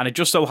 and it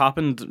just so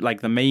happened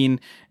like the main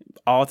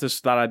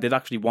artist that I did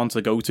actually want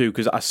to go to,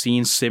 because I've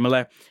seen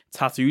similar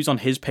tattoos on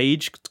his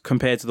page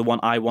compared to the one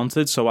I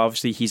wanted. So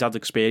obviously he's had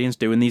experience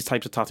doing these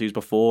types of tattoos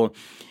before.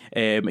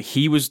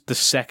 He was the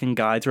second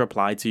guy to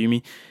reply to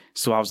me.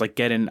 So I was like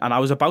and I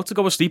was about to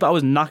go to sleep. I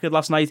was knackered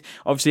last night.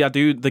 Obviously I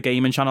do the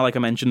gaming channel, like I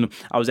mentioned.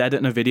 I was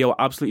editing a video,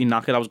 absolutely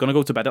knackered. I was going to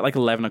go to bed at like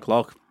 11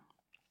 o'clock.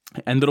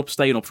 Ended up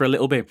staying up for a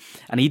little bit,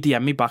 and he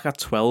DM'd me back at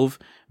 12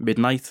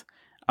 midnight.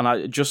 And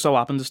I just so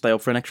happened to stay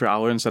up for an extra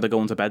hour instead of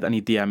going to bed, and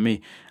he DM'd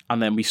me.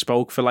 And then we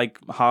spoke for like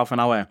half an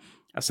hour.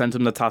 I sent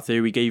him the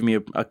tattoo. He gave me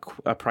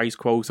a price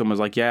quote and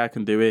was like, yeah, I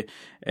can do it.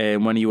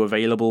 When are you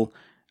available?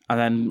 And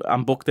then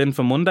I'm booked in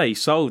for Monday.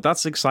 So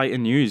that's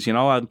exciting news. You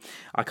know,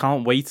 I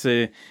can't wait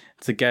to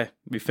get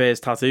my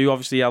first tattoo.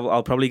 Obviously,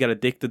 I'll probably get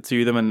addicted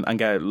to them and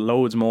get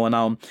loads more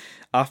now.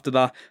 After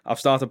that, I've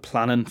started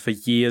planning for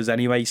years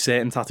anyway,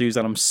 certain tattoos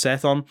that I'm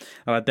set on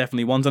and I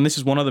definitely want. And this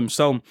is one of them.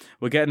 So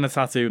we're getting a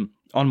tattoo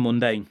on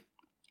Monday.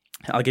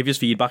 I'll give you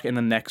feedback in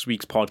the next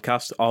week's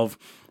podcast of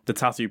the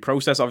tattoo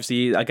process.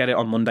 Obviously, I get it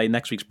on Monday.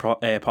 Next week's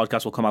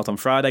podcast will come out on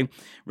Friday.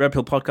 Red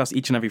Pill Podcast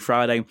each and every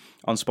Friday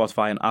on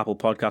Spotify and Apple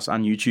Podcasts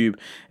and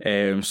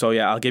YouTube. So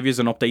yeah, I'll give you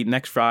an update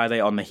next Friday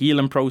on the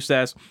healing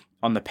process,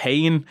 on the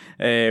pain,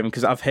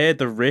 because I've heard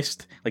the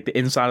wrist, like the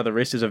inside of the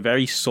wrist, is a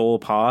very sore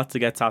part to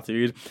get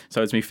tattooed.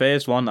 So it's my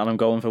first one, and I'm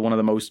going for one of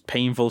the most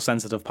painful,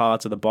 sensitive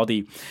parts of the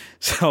body.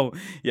 So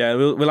yeah,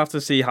 we'll have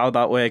to see how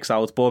that works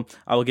out. But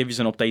I will give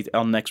you an update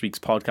on next week's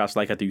podcast,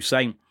 like I do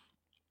say.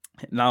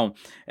 Now,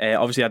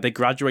 obviously, I did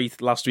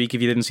graduate last week.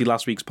 If you didn't see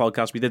last week's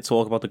podcast, we did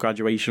talk about the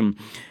graduation.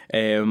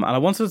 And I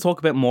wanted to talk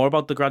a bit more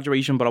about the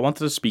graduation, but I wanted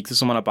to speak to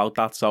someone about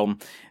that. So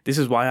this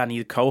is why I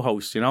need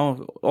co-hosts, you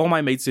know. All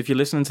my mates, if you're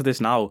listening to this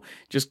now,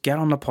 just get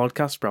on the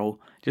podcast, bro.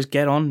 Just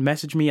get on,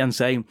 message me and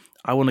say,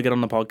 I want to get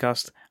on the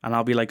podcast. And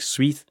I'll be like,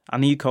 sweet, I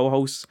need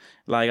co-hosts.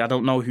 Like, I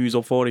don't know who's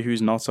up for it,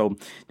 who's not. So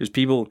just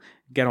people,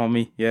 get on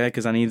me, yeah,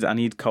 because I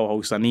need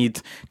co-hosts. I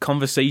need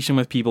conversation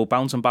with people,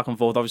 bouncing back and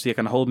forth. Obviously, I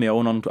can hold my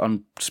own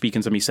on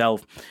speaking to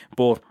myself,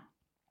 but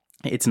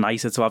it's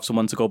nicer to have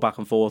someone to go back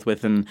and forth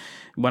with. And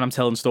when I'm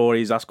telling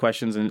stories, ask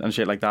questions and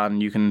shit like that,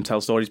 and you can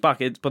tell stories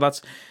back.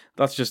 But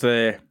that's just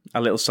a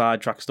little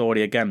sidetrack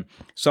story again.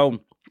 So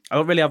I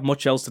don't really have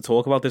much else to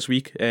talk about this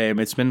week.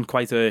 It's been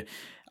quite a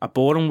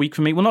boring week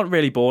for me. Well, not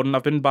really boring.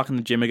 I've been back in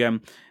the gym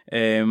again.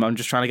 I'm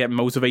just trying to get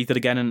motivated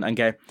again and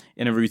get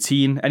in a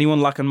routine.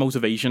 Anyone lacking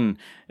motivation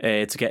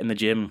to get in the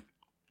gym,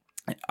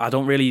 I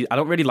don't really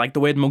like the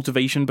word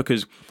motivation,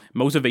 because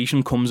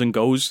motivation comes and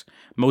goes.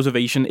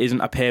 Motivation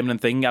isn't a permanent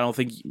thing. I don't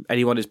think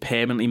anyone is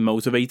permanently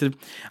motivated.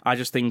 I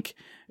just think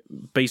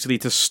basically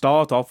to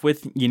start off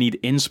with, you need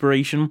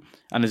inspiration,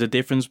 and there's a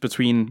difference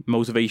between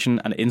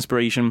motivation and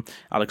inspiration.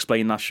 I'll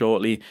explain that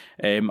shortly.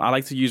 I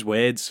like to use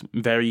words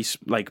very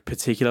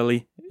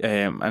particularly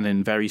and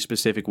in very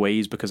specific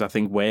ways, because I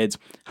think words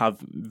have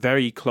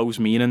very close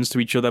meanings to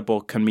each other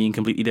but can mean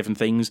completely different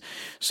things.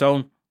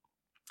 So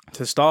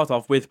to start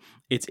off with,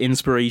 it's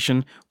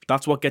inspiration.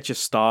 That's what gets you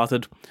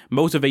started.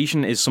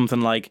 Motivation is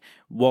something like,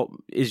 what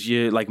is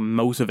your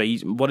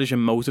motivation? What is your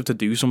motive to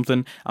do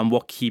something, and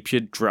what keeps you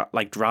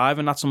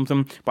driving at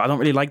something? But I don't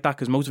really like that,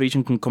 because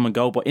motivation can come and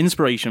go, but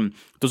inspiration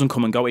doesn't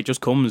come and go. It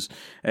just comes.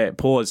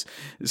 Pause.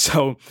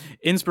 So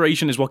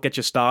inspiration is what gets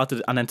you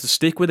started, and then to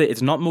stick with it,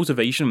 it's not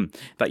motivation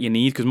that you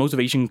need, because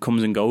motivation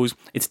comes and goes.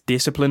 It's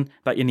discipline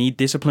that you need.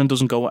 Discipline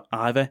doesn't go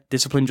either.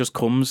 Discipline just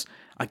comes.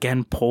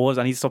 Again, pause.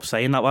 I need to stop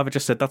saying that. I've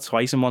just said that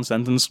twice in one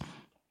sentence.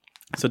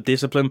 So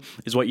discipline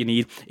is what you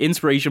need.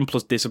 Inspiration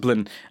plus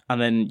discipline, and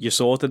then you're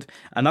sorted.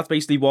 And that's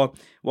basically what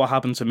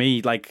happened to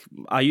me. Like,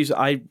 I used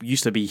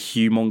to be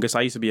humongous.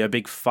 I used to be a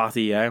big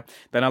fatty, yeah.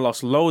 Then I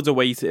lost loads of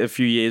weight a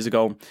few years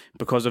ago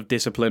because of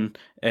discipline.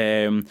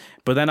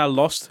 But then I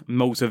lost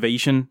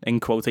motivation, in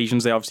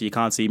quotations there. Obviously you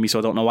can't see me, so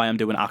I don't know why I'm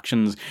doing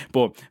actions.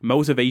 But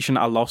motivation,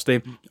 I lost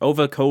it.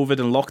 Over COVID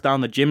and lockdown,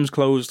 the gym's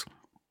closed.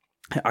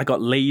 I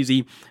got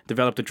lazy,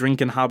 developed a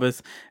drinking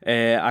habit,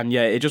 and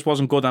yeah, it just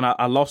wasn't good. And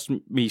I lost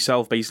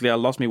myself, basically. I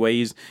lost my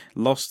ways,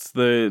 lost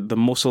the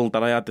muscle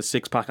that I had, the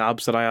 6-pack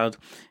abs that I had,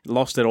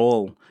 lost it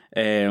all.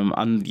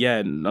 And yeah,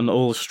 and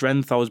all the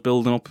strength I was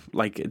building up,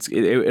 like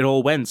it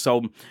all went.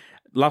 So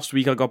last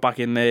week I got back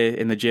in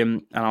the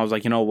gym, and I was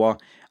like, you know what?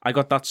 I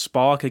got that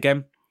spark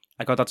again.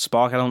 I got that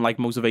spark. I don't like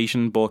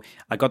motivation, but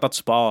I got that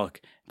spark,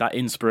 that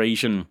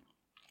inspiration.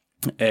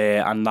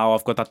 And now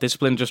I've got that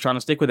discipline, just trying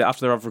to stick with it.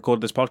 After I've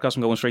recorded this podcast,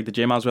 I'm going straight to the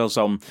gym as well.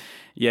 So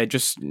yeah,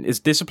 it's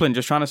discipline,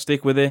 just trying to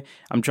stick with it.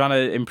 I'm trying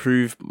to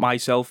improve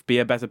myself, be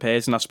a better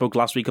person. I spoke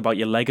last week about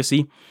your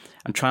legacy.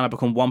 I'm trying to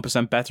become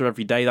 1% better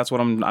every day. That's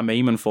what I'm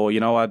aiming for.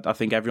 You know, I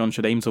think everyone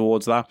should aim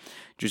towards that.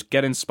 Just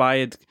get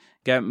inspired,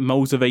 get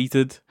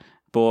motivated,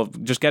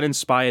 but just get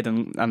inspired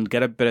and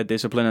get a bit of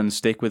discipline and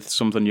stick with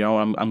something. You know,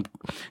 I'm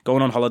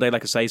going on holiday,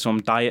 like I say, so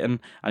I'm dieting.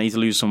 I need to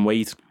lose some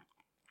weight.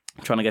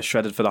 Trying to get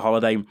shredded for the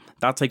holiday.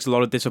 That takes a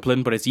lot of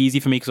discipline, but it's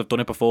easy for me because I've done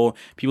it before.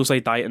 People say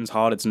dieting's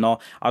hard. It's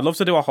not. I'd love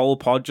to do a whole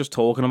pod just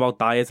talking about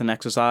diet and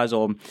exercise.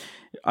 Or,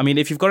 I mean,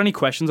 if you've got any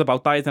questions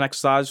about diet and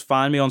exercise,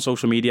 find me on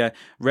social media,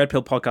 Red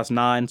Pill Podcast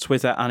 9,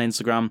 Twitter and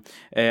Instagram,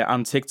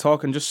 and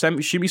TikTok, and just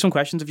shoot me some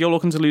questions. If you're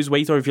looking to lose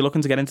weight or if you're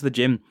looking to get into the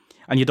gym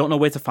and you don't know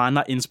where to find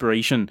that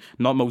inspiration,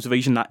 not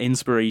motivation, that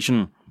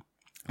inspiration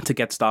to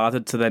get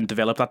started, to then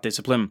develop that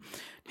discipline,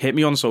 hit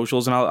me on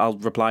socials and I'll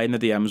reply in the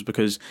DMs,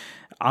 because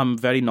I'm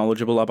very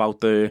knowledgeable about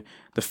the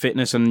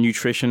fitness and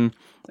nutrition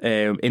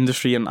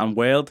industry and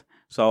world.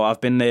 So I've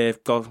been there,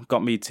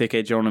 got me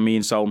ticket, you know what I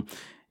mean? So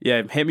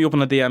yeah, hit me up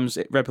on the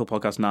DMs, Red Pill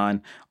Podcast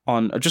 9.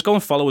 Just go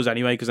and follow us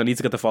anyway, because I need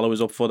to get the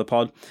followers up for the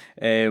pod.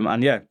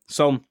 And yeah,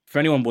 so for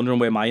anyone wondering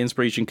where my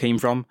inspiration came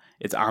from,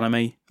 it's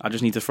anime. I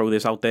just need to throw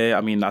this out there.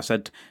 I mean, I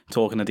said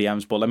talking to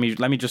DMs, but let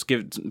me just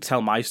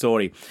tell my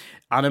story.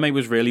 Anime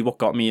was really what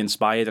got me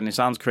inspired, and it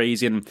sounds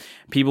crazy. And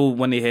people,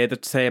 when they hear the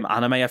term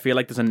anime, I feel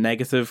like there's a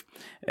negative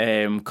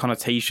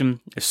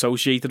connotation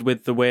associated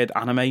with the word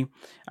anime,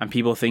 and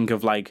people think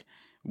of like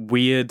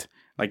weird,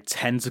 like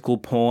tentacle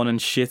porn and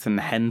shit and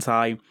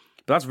hentai.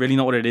 But that's really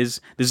not what it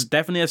is. There's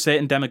definitely a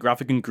certain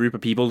demographic and group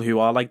of people who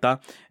are like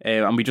that,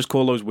 and we just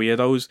call those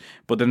weirdos.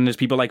 But then there's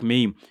people like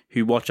me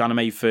who watch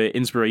anime for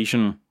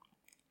inspiration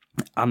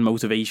and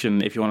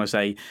motivation, if you want to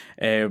say,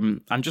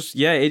 and just,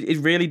 yeah, it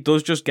really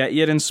does just get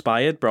you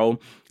inspired, bro.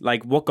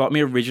 Like, what got me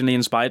originally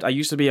inspired, I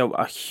used to be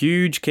a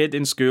huge kid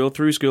in school.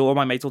 Through school, all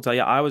my mates will tell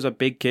you, I was a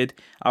big kid,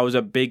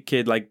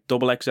 like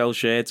double XL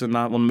shirts and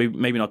that one,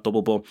 maybe not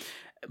double, but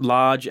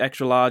large,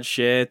 extra large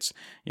shirts.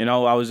 You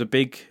know, I was a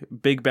big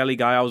belly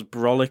guy. I was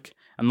brolic,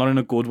 and not in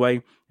a good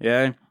way.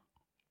 Yeah,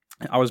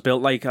 I was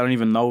built like, I don't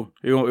even know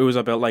who was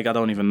I built like, I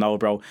don't even know,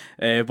 bro.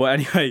 But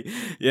anyway,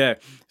 yeah.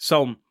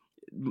 So,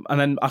 and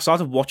then I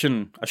started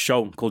watching a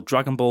show called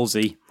Dragon Ball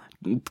Z.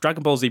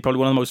 Dragon Ball Z, probably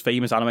one of the most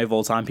famous anime of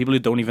all time. People who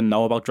don't even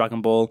know about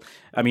Dragon Ball,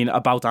 I mean,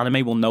 about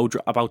anime, will know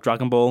about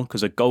Dragon Ball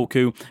because of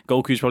Goku.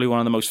 Goku's probably one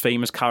of the most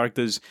famous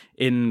characters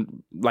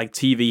in like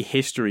TV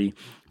history.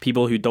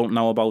 People who don't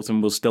know about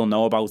him will still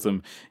know about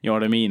him. You know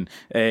what I mean?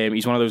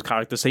 He's one of those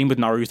characters. Same with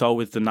Naruto,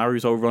 with the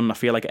Naruto run. I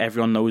feel like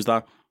everyone knows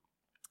that.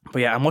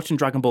 But yeah, I'm watching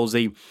Dragon Ball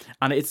Z,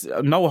 and it's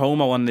no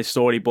homo on this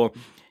story, but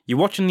you're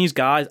watching these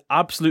guys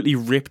absolutely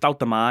ripped out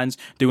the minds,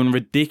 doing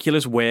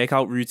ridiculous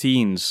workout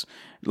routines,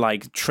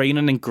 like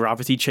training in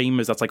gravity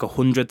chambers that's like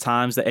 100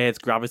 times the Earth's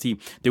gravity,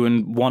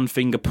 doing one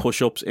finger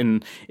push-ups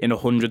in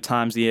 100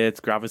 times the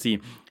Earth's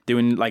gravity,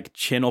 doing like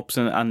chin-ups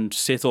and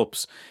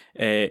sit-ups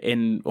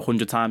in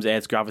 100 times the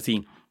Earth's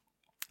gravity.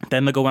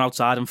 Then they're going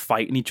outside and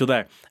fighting each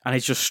other, and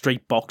it's just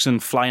straight boxing,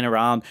 flying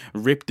around,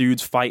 ripped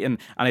dudes fighting,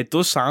 and it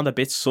does sound a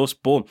bit sus,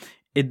 but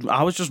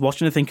I was just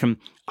watching it thinking,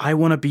 I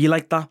want to be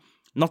like that.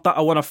 Not that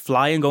I want to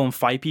fly and go and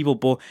fight people,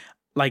 but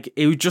like,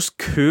 it was just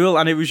cool,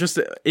 and it was just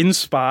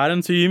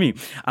inspiring to me.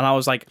 And I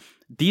was like,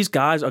 these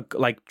guys are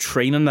like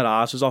training their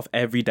asses off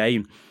every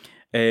day.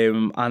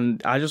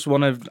 And I just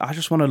want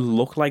to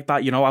look like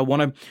that, you know. I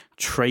want to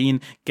train,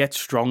 get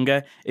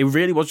stronger. It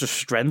really was just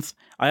strength.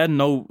 I had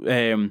no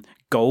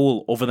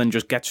goal other than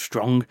just get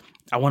strong.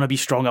 I want to be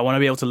strong. I want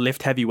to be able to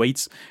lift heavy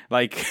weights,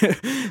 like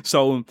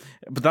so.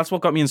 But that's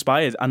what got me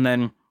inspired. And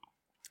then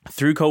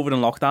through COVID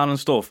and lockdown and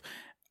stuff,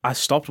 I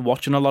stopped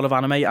watching a lot of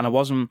anime, and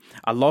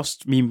I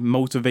lost me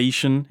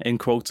motivation, in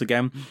quotes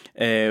again,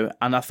 and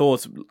I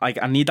thought, like,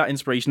 I need that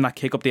inspiration, that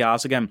kick up the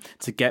arse again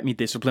to get me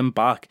discipline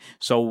back.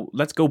 So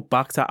let's go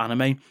back to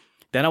anime.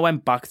 Then I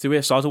went back to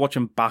it, started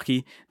watching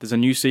Baki. There's a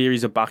new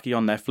series of Baki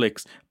on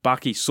Netflix.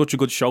 Baki, such a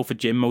good show for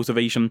gym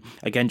motivation.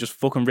 Again, just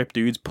fucking ripped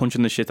dudes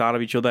punching the shit out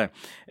of each other.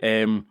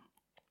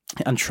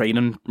 And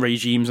training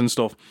regimes and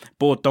stuff.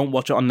 But don't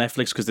watch it on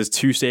Netflix, because there's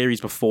 2 series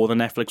before the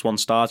Netflix one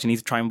starts. You need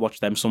to try and watch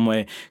them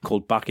somewhere,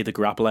 called Baki the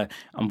Grappler.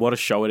 And what a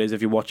show it is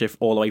if you watch it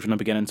all the way from the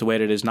beginning to where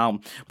it is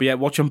now. But yeah,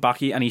 watching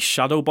Baki, and he's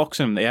shadow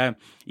boxing. Yeah,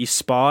 he's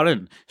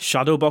sparring,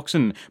 shadow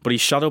boxing, but he's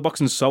shadow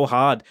boxing so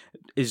hard.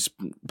 His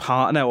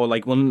partner, or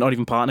like, well, not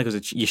even partner,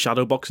 because you're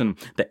shadow boxing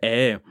the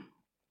air,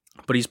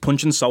 but he's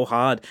punching so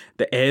hard,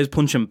 the air's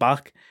punching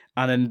back,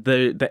 and then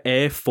the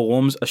air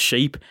forms a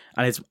shape,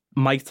 and it's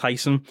Mike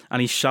Tyson,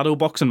 and he's shadow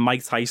boxing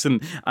Mike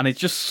Tyson, and it's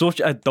just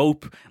such a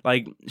dope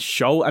like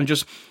show. And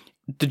just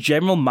the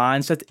general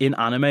mindset in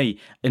anime,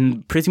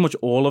 in pretty much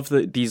all of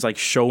these like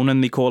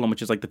shonen, they call them,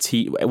 which is like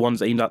the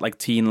ones aimed at like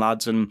teen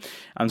lads and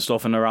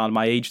stuff, and around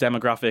my age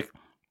demographic.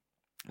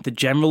 the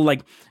general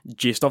like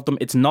gist of them,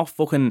 it's not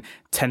fucking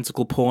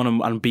tentacle porn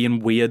and being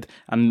weird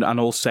and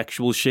all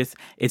sexual shit.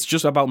 It's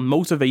just about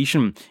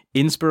motivation,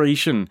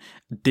 inspiration,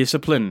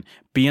 discipline,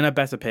 being a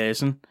better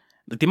person.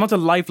 Like, the amount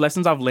of life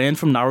lessons I've learned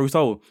from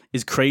Naruto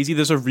is crazy.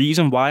 There's a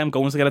reason why I'm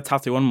going to get a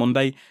tattoo on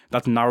Monday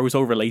that's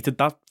Naruto related.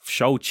 That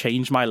show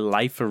changed my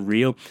life for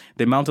real.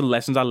 The amount of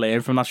lessons I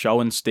learned from that show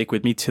and stick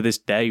with me to this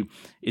day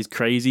is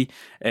crazy.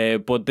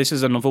 But this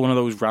is another one of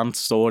those rant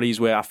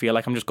stories where I feel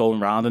like I'm just going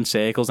round in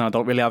circles and I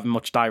don't really have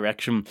much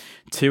direction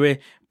to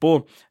it.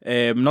 But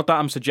not that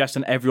I'm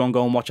suggesting everyone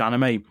go and watch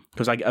anime,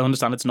 because I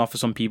understand it's not for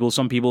some people.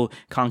 Some people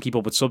can't keep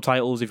up with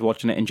subtitles if you're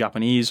watching it in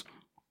Japanese.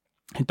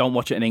 Don't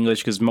watch it in English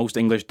because most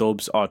English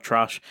dubs are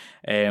trash.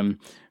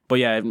 But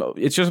yeah,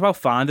 it's just about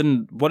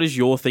finding what is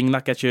your thing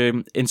that gets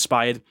you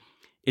inspired.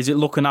 Is it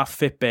looking at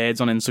fit birds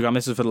on Instagram?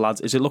 This is for the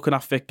lads. Is it looking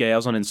at fit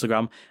girls on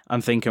Instagram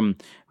and thinking,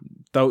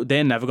 though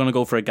they're never going to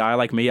go for a guy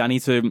like me? I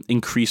need to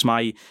increase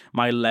my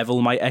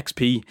level, my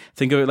XP.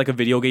 Think of it like a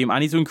video game. I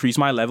need to increase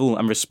my level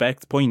and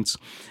respect points.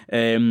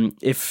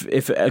 If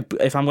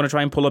I'm going to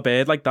try and pull a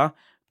bird like that,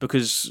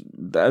 because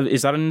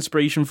is that an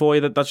inspiration for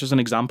you? That's just an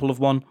example of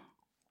one.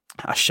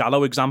 A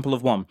shallow example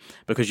of one,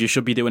 because you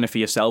should be doing it for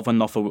yourself and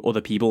not for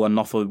other people and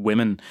not for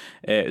women,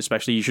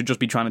 especially. You should just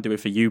be trying to do it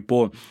for you.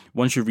 But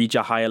once you reach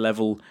a higher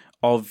level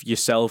of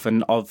yourself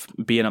and of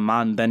being a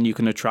man, then you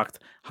can attract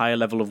higher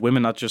level of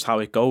women. That's just how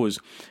it goes.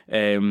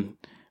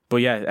 But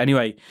yeah,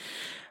 anyway,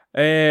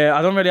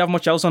 I don't really have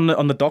much else on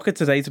the docket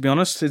today, to be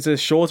honest. It's a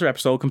shorter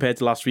episode compared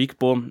to last week,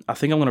 but I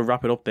think I'm going to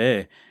wrap it up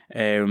there.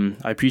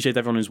 I appreciate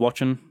everyone who's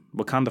watching.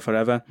 Wakanda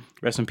forever.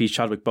 Rest in peace,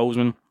 Chadwick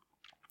Boseman.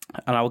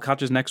 And I will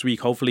catch us next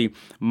week. Hopefully,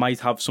 might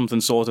have something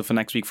sorted for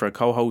next week for a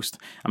co-host.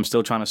 I'm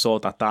still trying to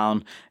sort that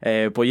down.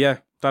 But yeah,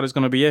 that is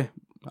going to be it.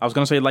 I was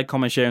going to say like,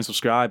 comment, share, and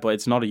subscribe, but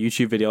it's not a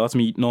YouTube video. That's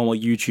me normal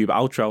YouTube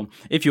outro.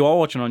 If you are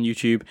watching on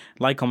YouTube,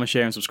 like, comment,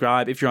 share, and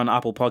subscribe. If you're on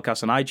Apple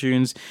Podcasts and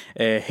iTunes,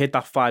 hit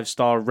that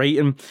 5-star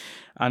rating.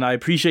 And I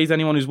appreciate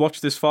anyone who's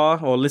watched this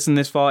far or listened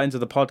this far into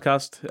the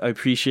podcast. I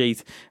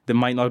appreciate there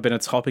might not have been a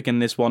topic in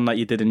this one that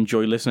you did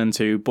enjoy listening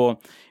to,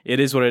 but it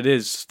is what it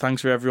is.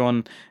 Thanks for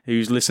everyone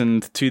who's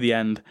listened to the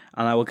end,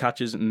 and I will catch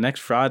you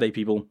next Friday,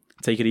 people.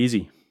 Take it easy.